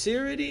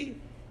sincerity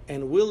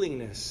and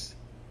willingness,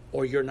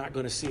 or you're not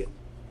going to see it.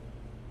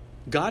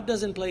 God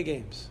doesn't play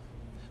games.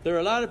 There are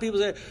a lot of people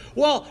that say,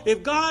 well,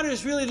 if God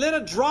is really, let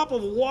a drop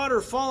of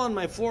water fall on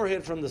my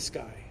forehead from the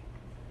sky.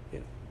 You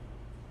know,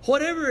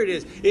 whatever it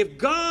is, if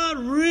God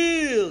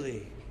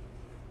really,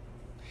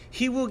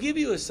 He will give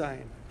you a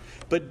sign.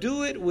 But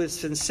do it with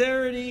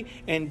sincerity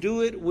and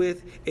do it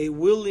with a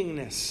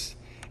willingness.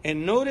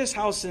 And notice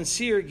how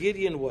sincere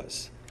Gideon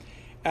was.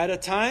 At a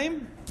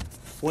time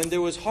when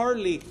there was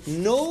hardly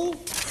no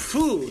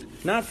food,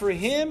 not for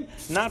him,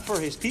 not for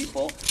his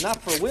people,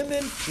 not for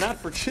women, not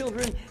for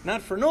children,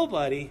 not for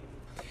nobody,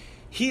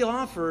 he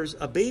offers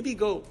a baby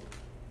goat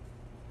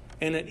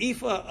and an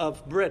ephah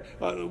of bread,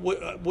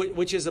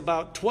 which is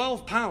about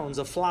 12 pounds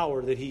of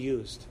flour that he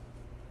used.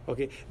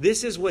 Okay,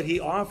 this is what he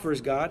offers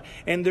God,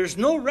 and there's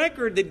no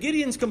record that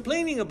Gideon's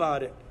complaining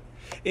about it.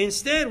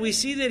 Instead, we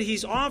see that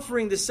he's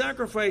offering the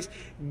sacrifice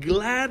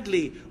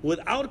gladly,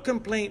 without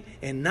complaint,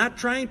 and not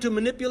trying to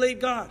manipulate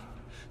God.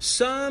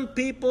 Some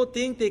people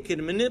think they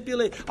can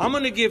manipulate. I'm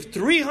going to give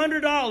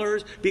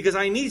 $300 because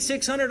I need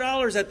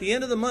 $600 at the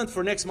end of the month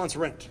for next month's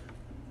rent.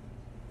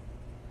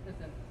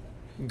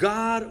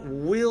 God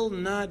will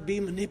not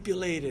be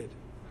manipulated.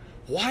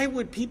 Why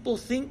would people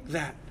think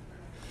that?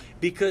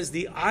 Because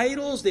the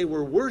idols they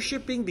were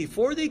worshiping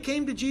before they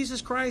came to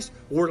Jesus Christ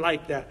were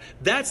like that.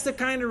 That's the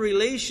kind of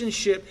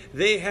relationship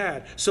they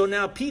had. So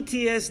now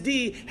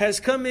PTSD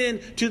has come in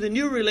to the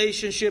new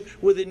relationship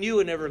with a new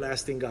and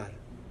everlasting God.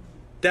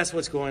 That's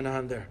what's going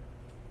on there.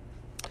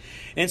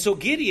 And so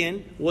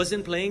Gideon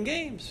wasn't playing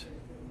games.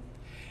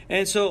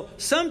 And so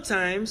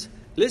sometimes,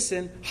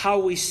 listen, how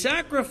we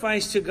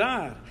sacrifice to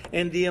God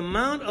and the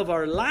amount of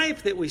our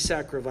life that we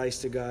sacrifice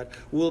to God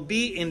will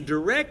be in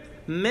direct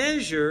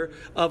measure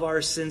of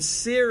our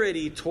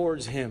sincerity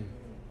towards Him.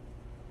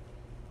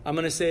 I'm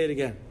going to say it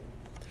again.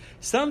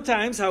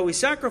 Sometimes how we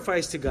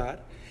sacrifice to God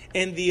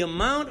and the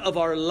amount of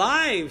our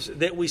lives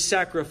that we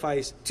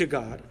sacrifice to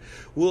God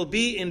will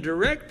be in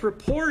direct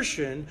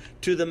proportion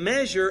to the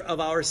measure of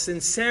our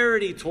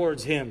sincerity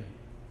towards Him.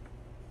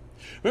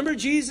 Remember,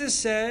 Jesus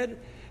said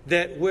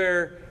that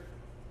where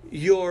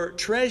your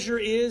treasure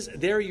is,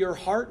 there your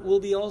heart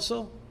will be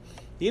also.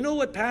 You know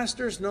what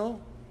pastors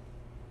know?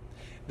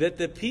 that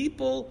the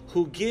people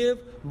who give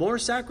more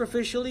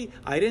sacrificially,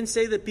 I didn't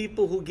say the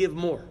people who give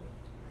more.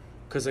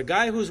 Because a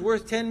guy who's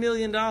worth $10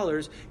 million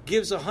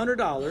gives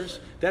 $100,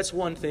 that's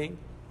one thing.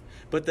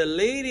 But the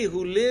lady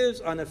who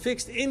lives on a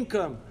fixed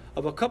income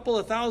of a couple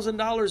of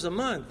 $1,000s a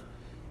month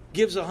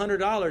gives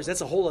 $100,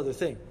 that's a whole other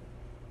thing.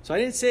 So I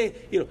didn't say,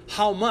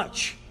 how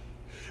much.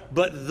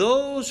 But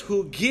those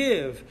who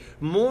give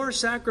more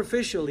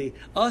sacrificially,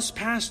 us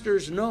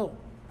pastors know.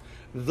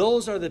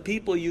 Those are the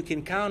people you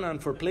can count on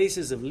for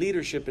places of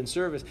leadership and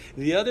service.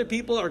 The other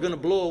people are going to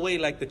blow away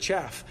like the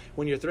chaff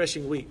when you're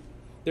threshing wheat.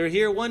 They're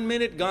here 1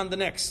 minute, gone the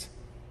next.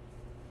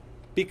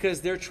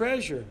 Because their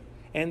treasure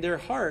and their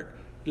heart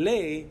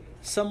lay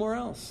somewhere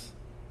else.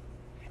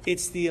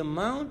 It's the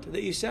amount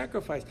that you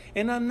sacrifice.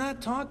 And I'm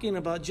not talking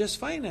about just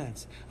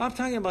finance. I'm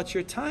talking about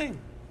your time.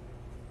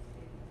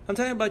 I'm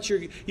talking about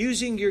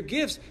using your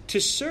gifts to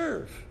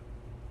serve.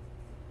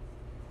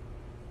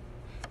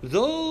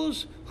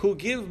 Those who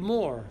give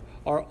more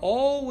are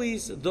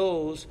always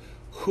those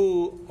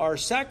who are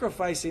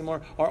sacrificing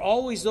more, are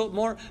always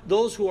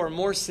those who are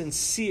more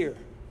sincere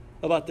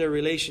about their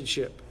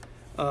relationship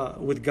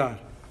with God.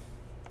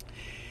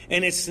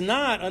 And it's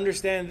not,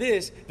 understand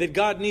this, that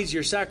God needs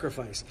your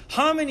sacrifice.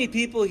 How many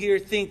people here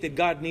think that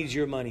God needs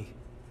your money?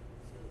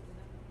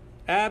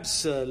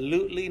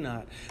 Absolutely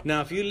not.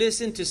 Now, if you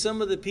listen to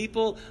some of the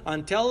people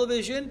on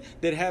television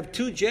that have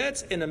 2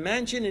 jets and a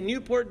mansion in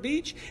Newport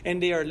Beach,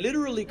 and they are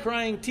literally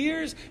crying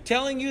tears,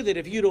 telling you that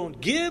if you don't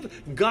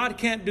give, God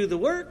can't do the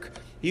work,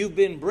 you've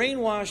been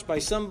brainwashed by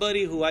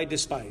somebody who I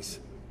despise.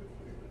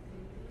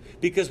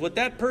 Because what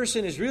that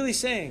person is really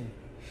saying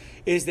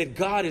is that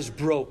God is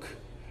broke.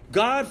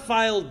 God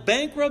filed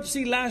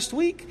bankruptcy last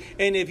week,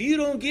 and if you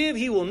don't give,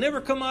 He will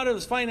never come out of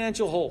His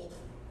financial hole.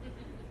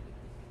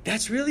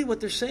 That's really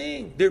what they're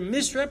saying. They're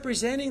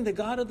misrepresenting the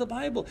God of the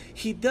Bible.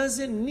 He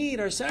doesn't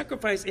need our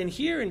sacrifice. And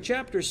here in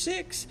chapter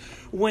 6,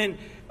 when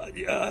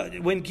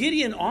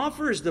Gideon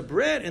offers the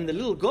bread and the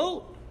little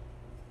goat,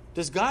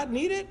 does God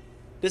need it?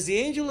 Does the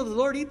angel of the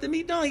Lord eat the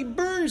meat? No, He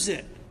burns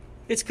it.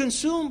 It's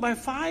consumed by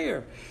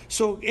fire.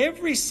 So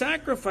every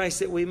sacrifice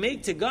that we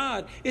make to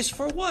God is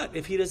for what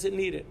if He doesn't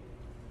need it?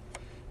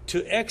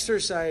 To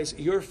exercise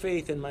your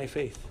faith and my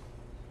faith.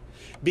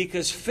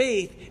 Because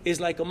faith is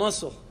like a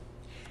muscle.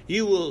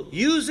 You will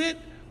use it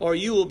or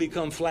you will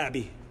become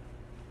flabby.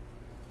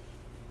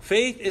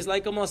 Faith is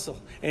like a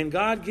muscle. And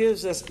God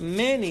gives us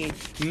many,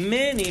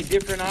 many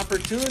different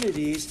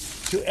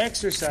opportunities to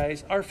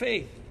exercise our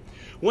faith.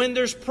 When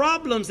there's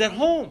problems at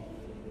home,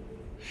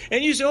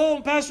 and you say,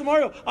 oh, Pastor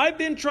Mario, I've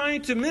been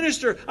trying to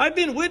minister. I've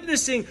been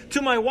witnessing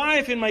to my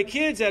wife and my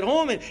kids at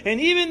home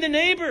and even the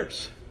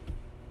neighbors.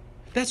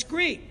 That's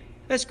great.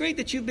 That's great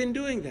that you've been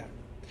doing that.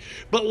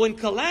 But when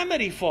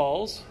calamity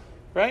falls,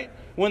 right?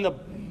 When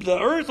the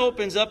earth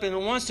opens up and it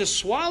wants to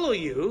swallow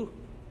you,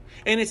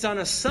 and it's on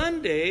a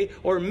Sunday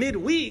or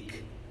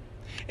midweek,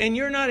 and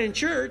you're not in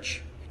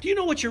church, do you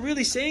know what you're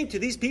really saying to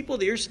these people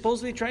that you're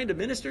supposedly trying to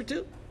minister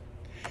to?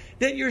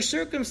 That your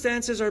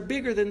circumstances are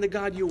bigger than the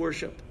God you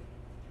worship.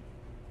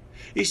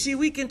 You see,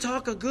 we can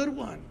talk a good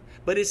one,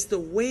 but it's the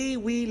way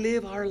we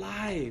live our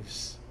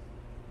lives.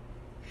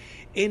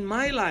 In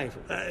my life,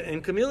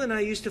 and Camille and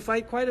I used to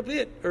fight quite a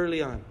bit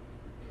early on.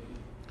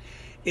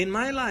 In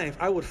my life,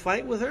 I would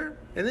fight with her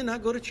and then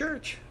not go to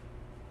church.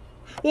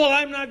 Well,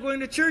 I'm not going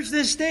to church,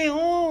 then stay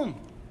home.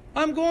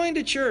 I'm going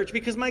to church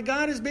because my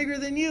God is bigger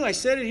than you. I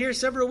said it here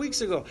several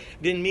weeks ago.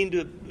 Didn't mean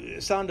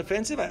to sound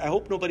offensive. I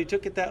hope nobody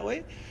took it that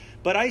way.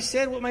 But I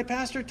said what my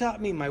pastor taught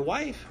me. My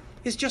wife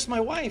is just my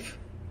wife.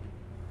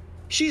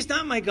 She's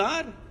not my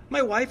God.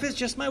 My wife is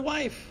just my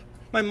wife.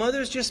 My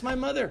mother is just my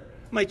mother.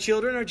 My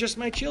children are just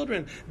my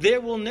children. They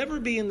will never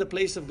be in the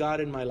place of God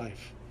in my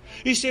life.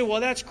 You say, well,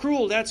 that's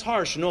cruel, that's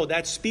harsh. No,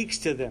 that speaks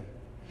to them.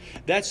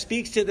 That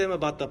speaks to them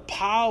about the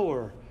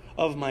power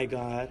of my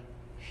God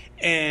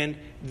and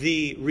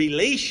the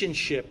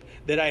relationship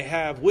that I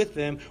have with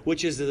them,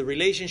 which is the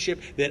relationship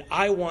that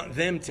I want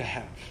them to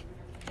have.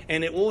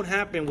 And it won't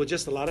happen with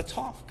just a lot of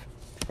talk,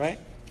 right?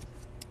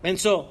 And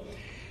so,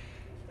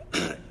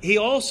 he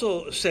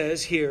also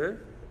says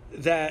here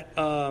that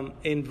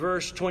in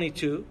verse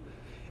 22,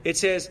 it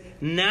says,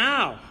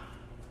 Now,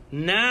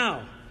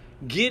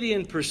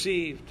 Gideon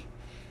perceived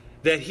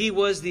that he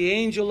was the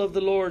angel of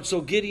the Lord.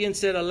 So Gideon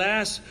said,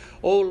 Alas,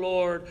 O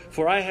Lord,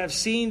 for I have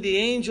seen the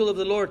angel of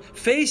the Lord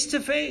face to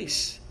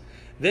face.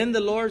 Then the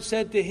Lord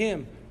said to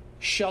him,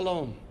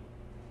 Shalom.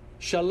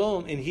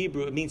 Shalom in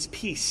Hebrew, it means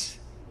peace.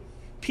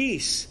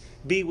 Peace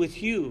be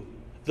with you,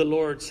 the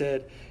Lord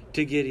said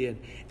to Gideon.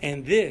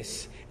 And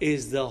this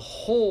is the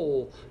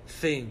whole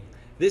thing.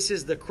 This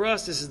is the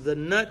crust, this is the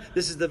nut,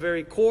 this is the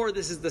very core,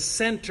 this is the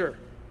center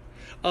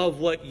of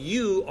what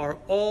you are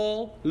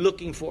all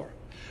looking for,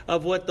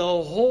 of what the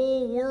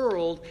whole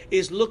world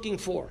is looking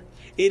for.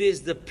 It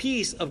is the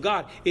peace of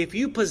God. If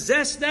you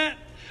possess that,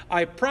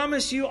 I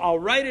promise you, I'll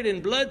write it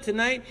in blood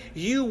tonight,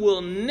 you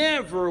will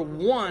never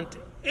want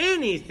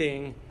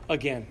anything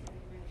again.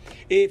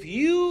 If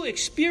you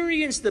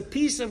experience the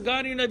peace of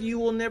God in your life, you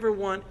will never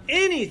want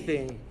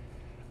anything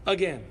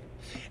again.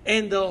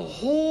 And the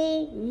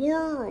whole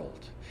world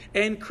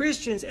and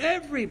Christians,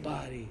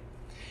 everybody,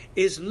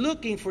 is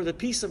looking for the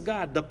peace of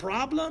God. The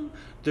problem,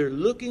 they're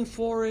looking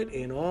for it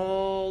in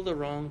all the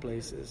wrong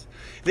places.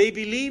 They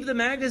believe the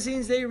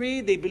magazines they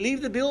read. They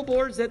believe the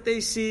billboards that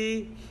they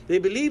see. They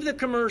believe the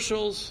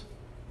commercials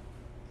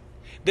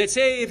that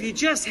say, if you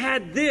just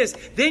had this,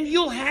 then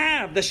you'll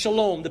have the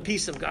shalom, the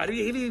peace of God.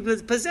 If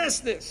you possess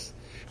this.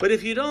 But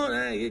if you don't,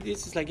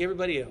 it's just like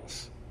everybody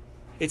else.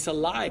 It's a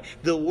lie.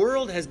 The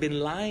world has been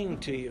lying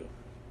to you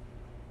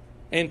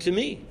and to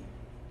me.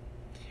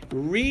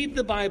 Read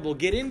the Bible.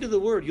 Get into the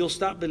Word. You'll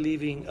stop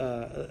believing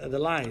the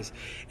lies.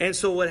 And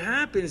so what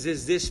happens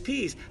is this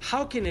peace.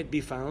 How can it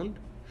be found?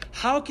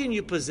 How can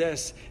you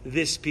possess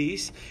this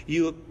peace?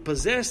 You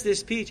possess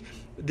this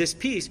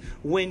peace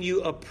when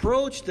you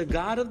approach the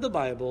God of the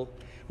Bible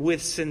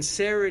with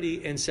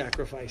sincerity and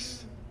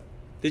sacrifice.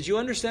 Did you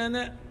understand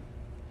that?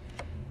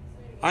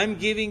 I'm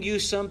giving you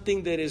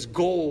something that is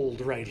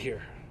gold right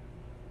here.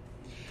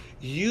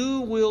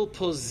 You will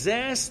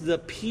possess the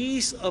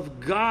peace of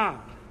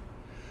God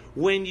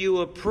when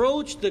you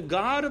approach the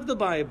God of the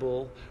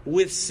Bible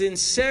with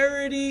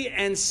sincerity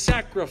and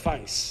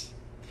sacrifice.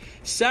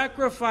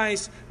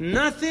 Sacrifice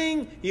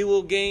nothing, you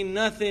will gain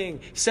nothing.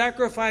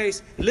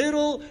 Sacrifice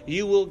little,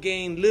 you will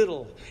gain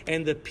little.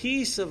 And the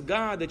peace of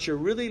God that you're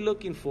really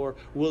looking for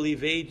will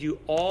evade you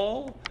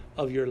all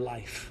of your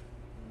life.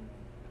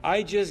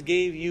 I just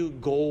gave you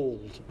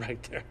gold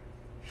right there.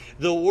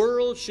 The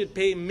world should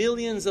pay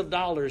millions of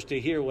dollars to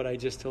hear what I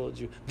just told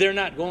you. They're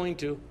not going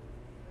to,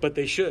 but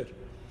they should.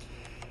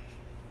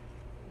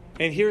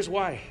 And here's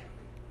why.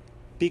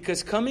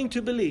 Because coming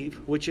to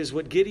believe, which is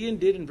what Gideon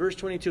did in verse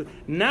 22,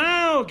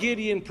 now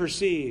Gideon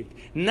perceived.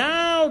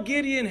 Now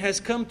Gideon has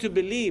come to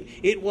believe.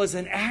 It was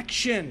an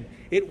action.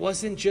 It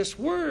wasn't just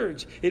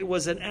words. It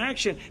was an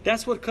action.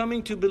 That's what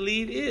coming to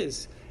believe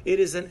is. It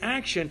is an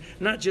action,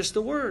 not just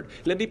a word.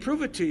 Let me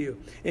prove it to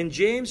you. In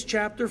James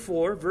chapter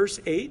 4, verse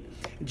 8,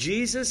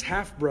 Jesus'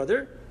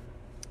 half-brother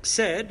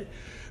said,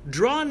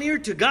 draw near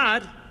to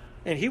God,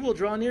 and He will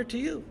draw near to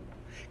you.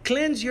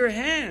 Cleanse your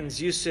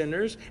hands, you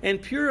sinners,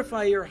 and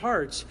purify your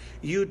hearts,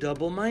 you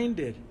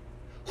double-minded.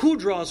 Who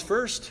draws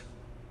first?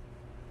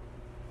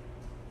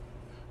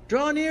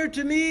 Draw near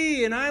to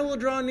me, and I will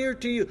draw near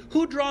to you.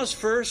 Who draws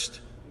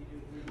first?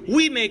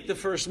 We make the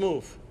first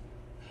move.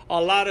 A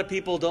lot of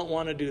people don't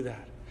want to do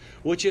that,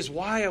 which is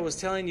why I was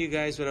telling you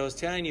guys what I was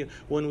telling you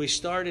when we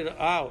started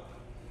out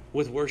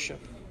with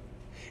worship.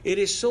 It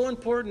is so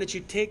important that you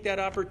take that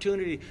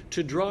opportunity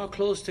to draw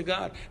close to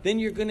God. Then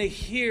you're going to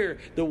hear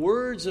the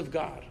words of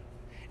God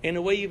in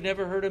a way you've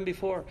never heard them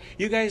before.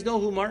 You guys know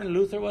who Martin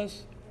Luther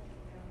was?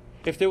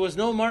 If there was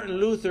no Martin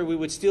Luther, we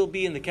would still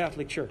be in the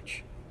Catholic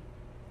Church.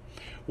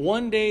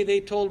 One day they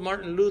told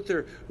Martin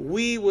Luther,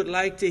 we would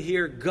like to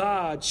hear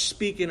God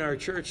speak in our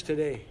church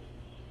today.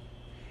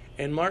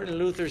 And Martin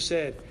Luther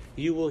said,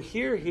 you will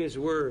hear His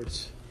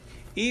words,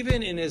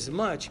 even in as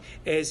much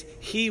as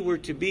He were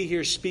to be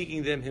here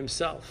speaking them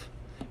Himself,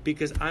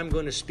 because I'm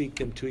going to speak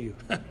them to you.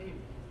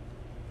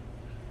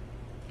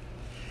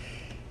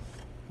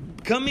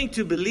 Coming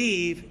to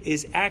believe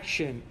is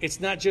action. It's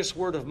not just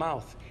word of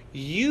mouth.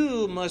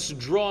 You must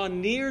draw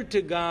near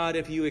to God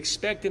if you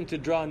expect Him to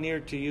draw near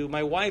to you.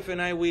 My wife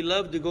and I, we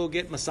love to go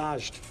get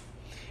massaged.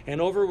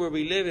 And over where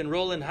we live in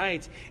Roland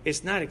Heights,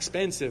 it's not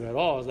expensive at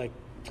all. It's like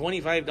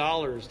 $25,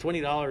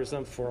 $20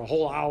 something for a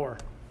whole hour.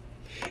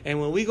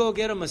 And when we go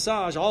get a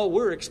massage, all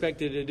we're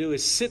expected to do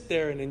is sit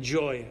there and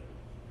enjoy it.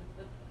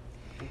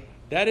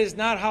 That is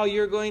not how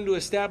you're going to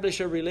establish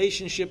a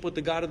relationship with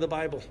the God of the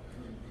Bible.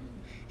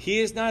 He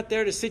is not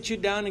there to sit you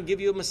down and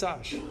give you a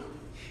massage.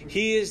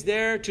 He is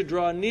there to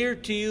draw near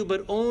to you,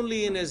 but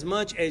only in as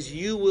much as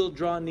you will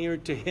draw near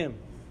to Him.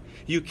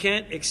 You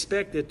can't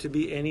expect it to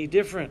be any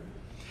different.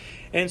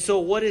 And so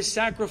what is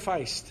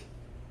sacrificed?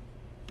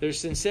 There's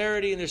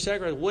sincerity and there's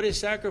sacrifice. What is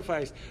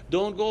sacrifice?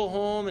 Don't go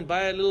home and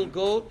buy a little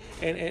goat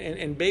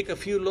and bake a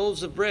few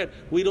loaves of bread.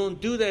 We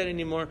don't do that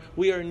anymore.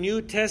 We are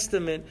New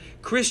Testament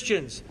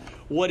Christians.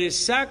 What is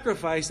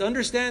sacrificed,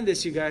 understand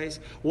this, you guys.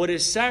 What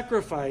is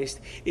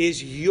sacrificed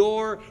is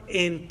your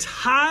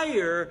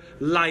entire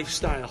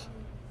lifestyle.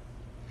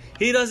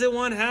 He doesn't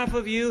want half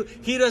of you.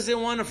 He doesn't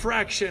want a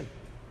fraction.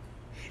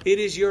 It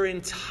is your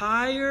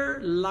entire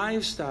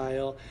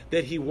lifestyle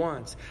that He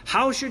wants.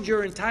 How should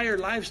your entire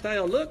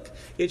lifestyle look?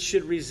 It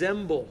should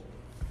resemble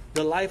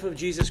the life of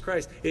Jesus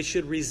Christ. It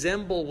should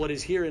resemble what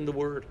is here in the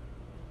Word.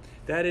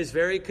 That is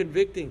very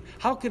convicting.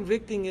 How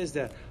convicting is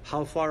that?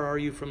 How far are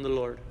you from the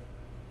Lord?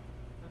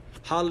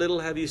 How little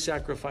have you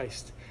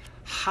sacrificed?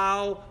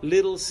 How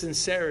little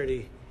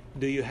sincerity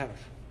do you have?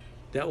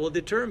 That will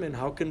determine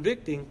how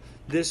convicting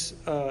these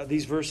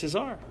verses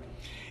are.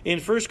 In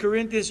 1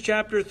 Corinthians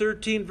chapter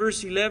 13,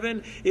 verse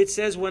 11, it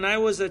says, when I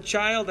was a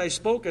child, I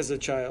spoke as a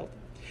child.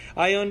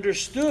 I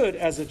understood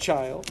as a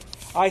child.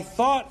 I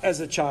thought as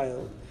a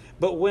child.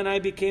 But when I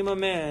became a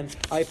man,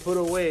 I put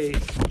away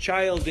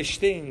childish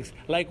things.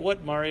 Like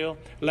what, Mario?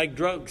 Like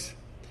drugs,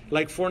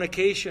 like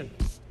fornication,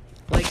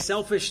 like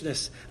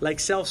selfishness, like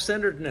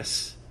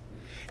self-centeredness.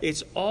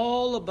 It's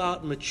all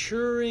about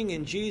maturing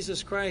in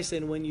Jesus Christ.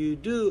 And when you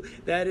do,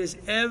 that is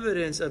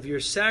evidence of your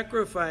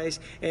sacrifice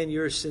and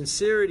your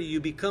sincerity. You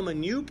become a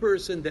new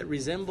person that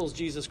resembles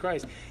Jesus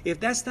Christ. If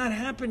that's not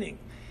happening,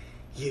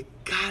 you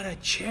gotta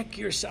check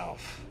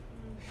yourself.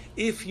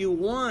 If you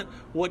want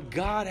what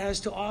God has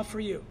to offer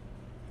you,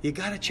 you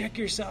gotta check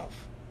yourself.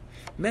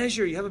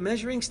 Measure. You have a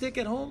measuring stick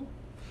at home?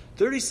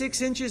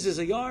 36 inches is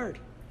a yard.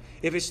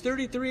 If it's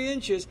 33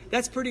 inches,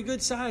 that's pretty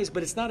good size,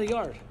 but it's not a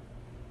yard.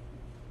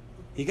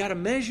 You got to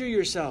measure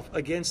yourself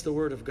against the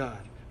Word of God,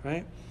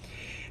 right?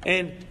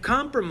 And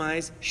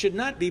compromise should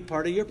not be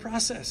part of your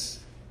process.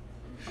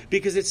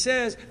 Because it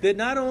says that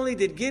not only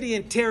did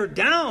Gideon tear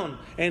down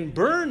and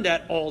burn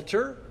that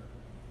altar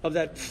of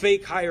that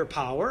fake higher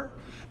power,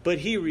 but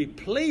he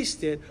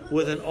replaced it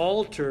with an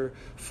altar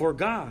for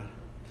God.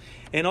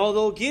 And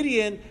although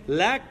Gideon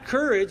lacked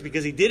courage,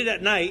 because he did it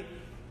at night,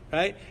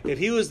 right? If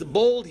he was the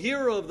bold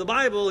hero of the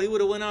Bible, he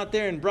would have went out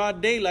there in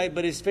broad daylight,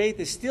 but his faith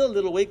is still a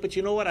little weak. But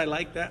you know what? I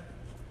like that.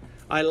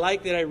 I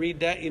like that I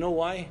read that. You know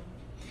why?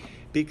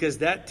 Because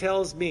that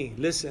tells me,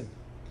 listen,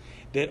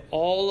 that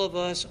all of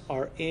us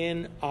are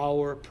in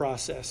our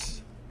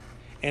process.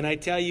 And I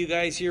tell you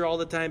guys here all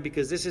the time,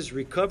 because this is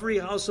Recovery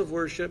House of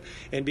Worship,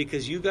 and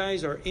because you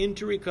guys are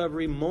into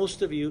recovery,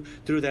 most of you,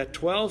 through that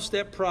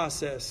 12-step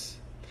process,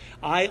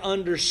 I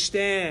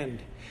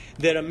understand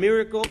that a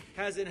miracle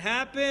hasn't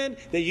happened,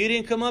 that you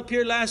didn't come up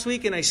here last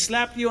week and I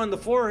slapped you on the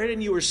forehead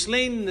and you were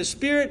slain in the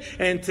Spirit,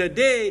 and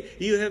today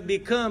you have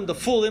become the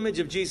full image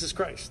of Jesus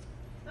Christ.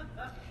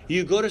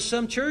 You go to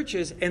some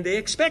churches and they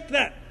expect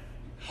that.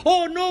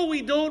 Oh, no,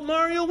 we don't,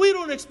 Mario. We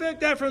don't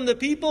expect that from the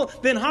people.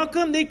 Then how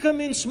come they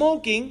come in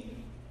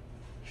smoking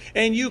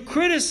and you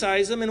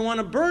criticize them and want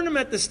to burn them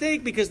at the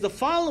stake because the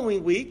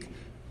following week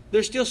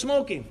they're still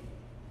smoking?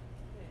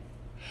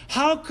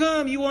 How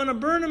come you want to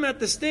burn them at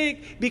the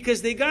stake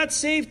because they got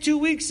saved 2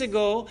 weeks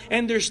ago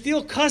and they're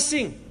still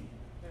cussing?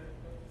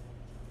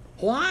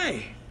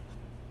 Why?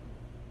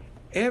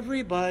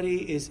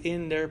 Everybody is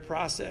in their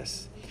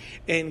process.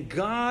 And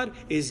God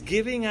is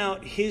giving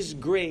out His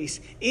grace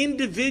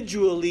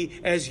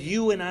individually as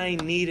you and I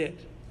need it.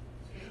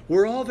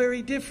 We're all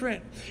very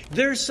different.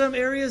 There's some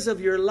areas of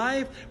your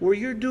life where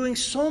you're doing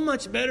so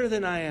much better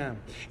than I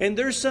am. And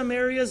there's some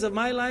areas of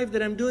my life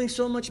that I'm doing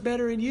so much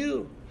better in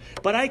you.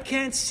 But I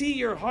can't see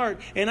your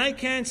heart and I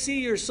can't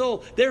see your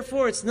soul.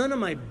 Therefore, it's none of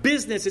my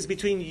business. It's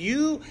between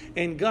you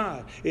and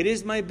God. It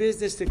is my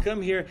business to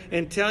come here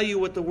and tell you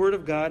what the Word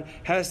of God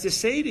has to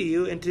say to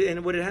you.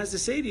 And what it has to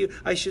say to you,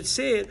 I should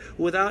say it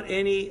without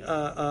any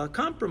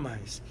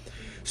compromise.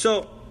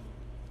 So,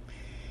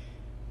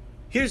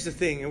 here's the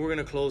thing, and we're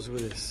going to close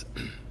with this.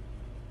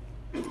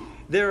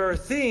 There are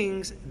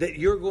things that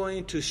you're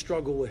going to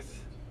struggle with.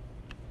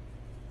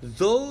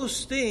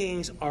 Those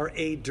things are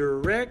a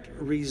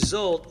direct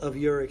result of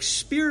your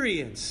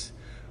experience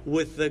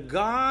with the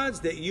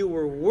gods that you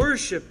were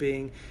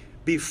worshiping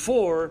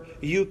before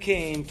you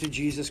came to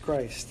Jesus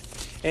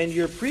Christ. And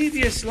your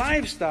previous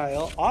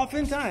lifestyle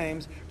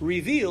oftentimes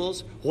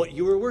reveals what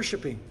you were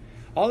worshiping.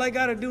 All I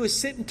got to do is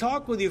sit and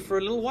talk with you for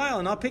a little while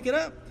and I'll pick it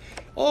up.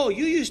 Oh,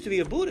 you used to be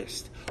a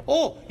Buddhist.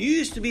 Oh, you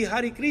used to be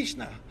Hare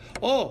Krishna.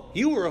 Oh,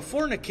 you were a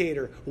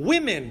fornicator.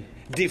 Women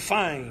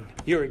define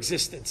your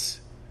existence.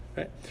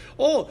 Right?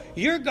 Oh,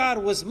 your God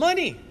was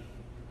money.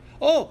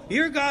 Oh,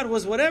 your God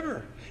was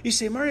whatever. You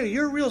say, Mario,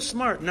 you're real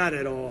smart. Not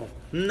at all.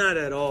 Not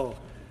at all.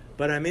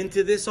 But I'm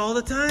into this all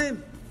the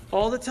time.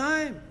 All the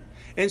time.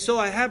 And so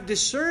I have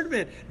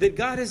discernment that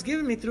God has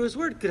given me through His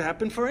Word. It could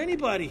happen for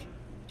anybody.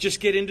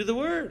 Just get into the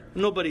Word.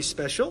 Nobody's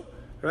special,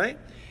 right?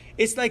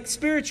 It's like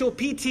spiritual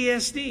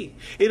PTSD.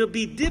 It'll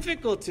be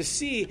difficult to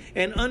see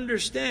and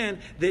understand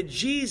that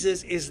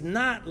Jesus is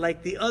not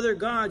like the other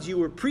gods you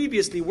were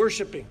previously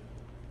worshiping.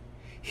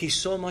 He's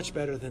so much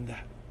better than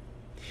that.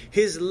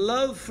 His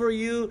love for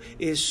you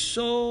is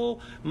so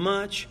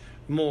much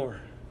more.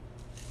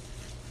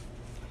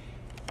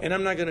 And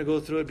I'm not going to go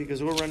through it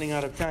because we're running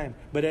out of time.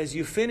 But as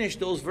you finish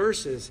those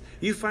verses,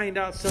 you find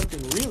out something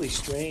really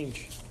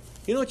strange.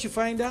 You know what you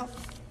find out?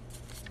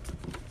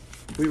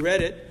 We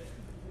read it.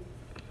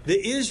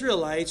 The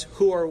Israelites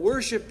who are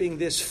worshiping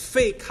this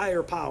fake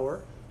higher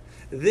power,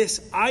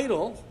 this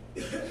idol,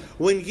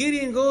 when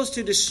Gideon goes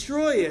to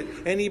destroy it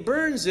and he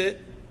burns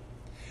it,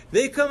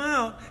 they come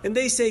out and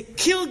they say,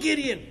 kill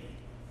Gideon.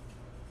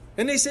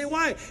 And they say,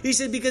 why? He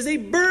said, because they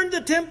burned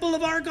the temple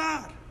of our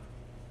God.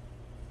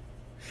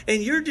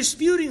 And you're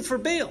disputing for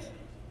Baal.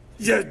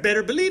 You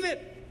better believe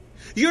it.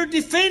 You're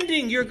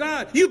defending your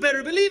God. You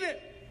better believe it.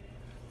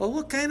 Well,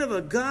 what kind of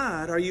a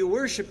God are you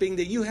worshiping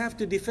that you have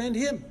to defend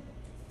Him?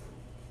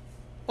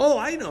 Oh,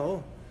 I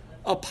know.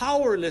 A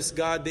powerless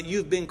God that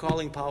you've been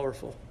calling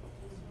powerful.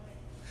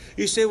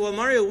 You say, well,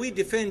 Mario, we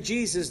defend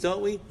Jesus,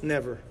 don't we?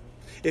 Never.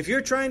 If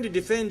you're trying to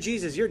defend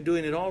Jesus, you're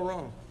doing it all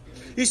wrong.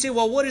 You say,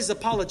 well, what is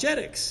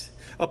apologetics?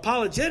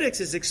 Apologetics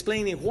is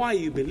explaining why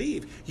you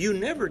believe. You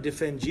never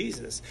defend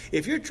Jesus.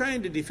 If you're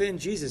trying to defend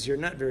Jesus, you're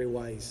not very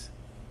wise.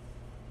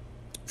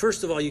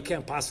 First of all, you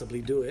can't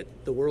possibly do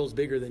it. The world's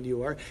bigger than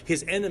you are.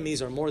 His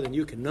enemies are more than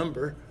you can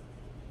number.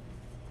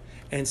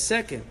 And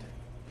second,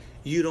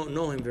 you don't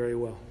know him very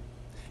well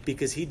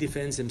because he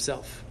defends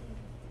himself.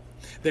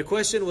 The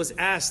question was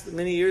asked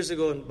many years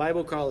ago in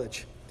Bible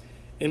college,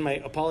 in my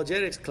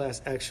apologetics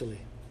class actually.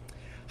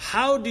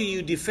 How do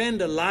you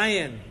defend a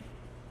lion?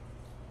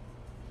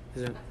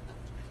 And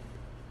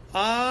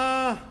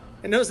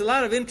there was a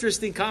lot of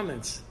interesting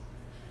comments.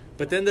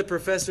 But then the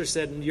professor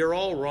said, you're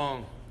all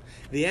wrong.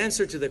 The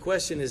answer to the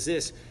question is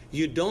this: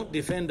 you don't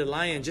defend a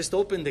lion. Just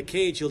open the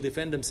cage, he'll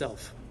defend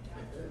himself.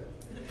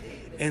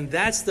 And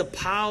that's the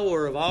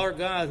power of our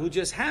God, who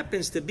just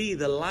happens to be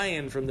the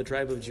Lion from the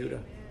tribe of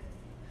Judah.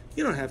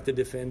 You don't have to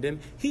defend him.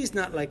 He's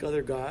not like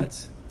other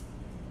gods.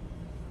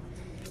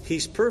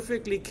 He's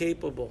perfectly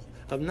capable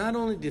of not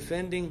only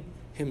defending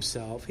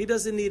himself. He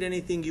doesn't need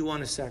anything you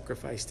want to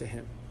sacrifice to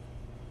him.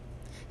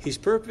 He's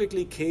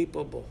perfectly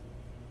capable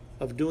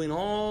of doing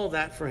all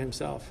that for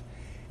himself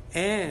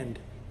and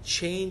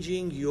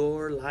changing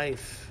your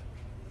life.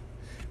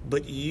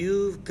 But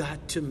you've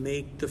got to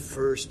make the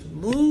first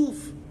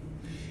move.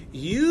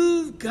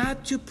 You've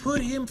got to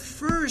put him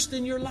first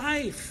in your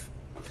life.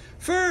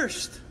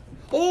 First.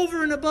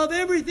 Over and above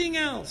everything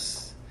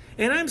else.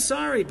 And I'm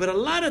sorry, but a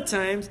lot of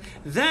times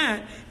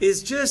that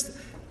is just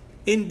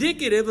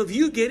indicative of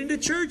you getting to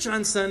church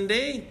on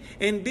Sunday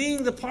and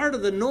being the part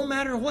of the no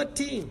matter what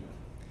team.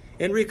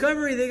 In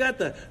recovery, they got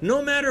the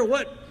no matter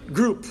what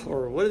group,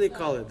 or what do they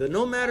call it? The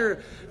no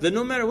matter, what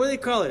do they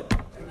call it?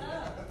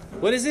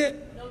 What is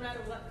it? No matter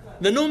what club.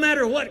 The no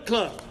matter what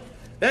club.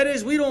 That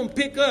is, we don't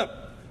pick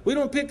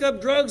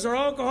up drugs or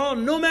alcohol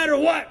no matter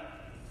what.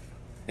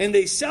 And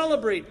they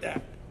celebrate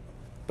that.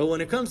 But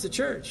when it comes to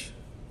church,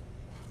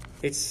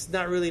 it's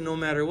not really no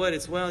matter what.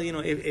 It's, well,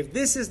 if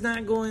this is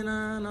not going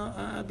on,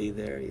 I'll be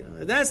there.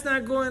 If that's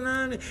not going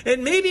on,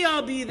 and maybe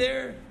I'll be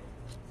there.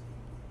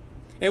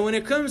 And when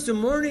it comes to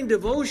morning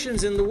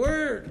devotions in the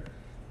Word,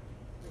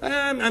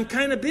 I'm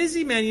kind of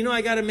busy, man.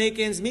 I got to make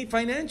ends meet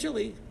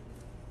financially.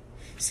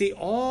 See,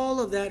 all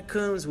of that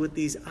comes with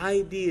these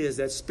ideas,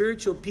 that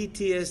spiritual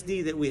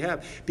PTSD that we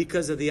have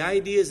because of the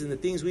ideas and the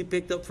things we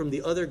picked up from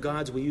the other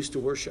gods we used to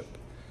worship.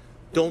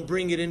 Don't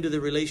bring it into the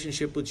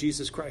relationship with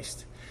Jesus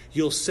Christ.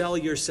 You'll sell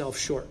yourself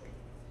short.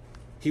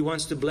 He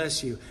wants to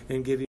bless you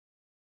and give you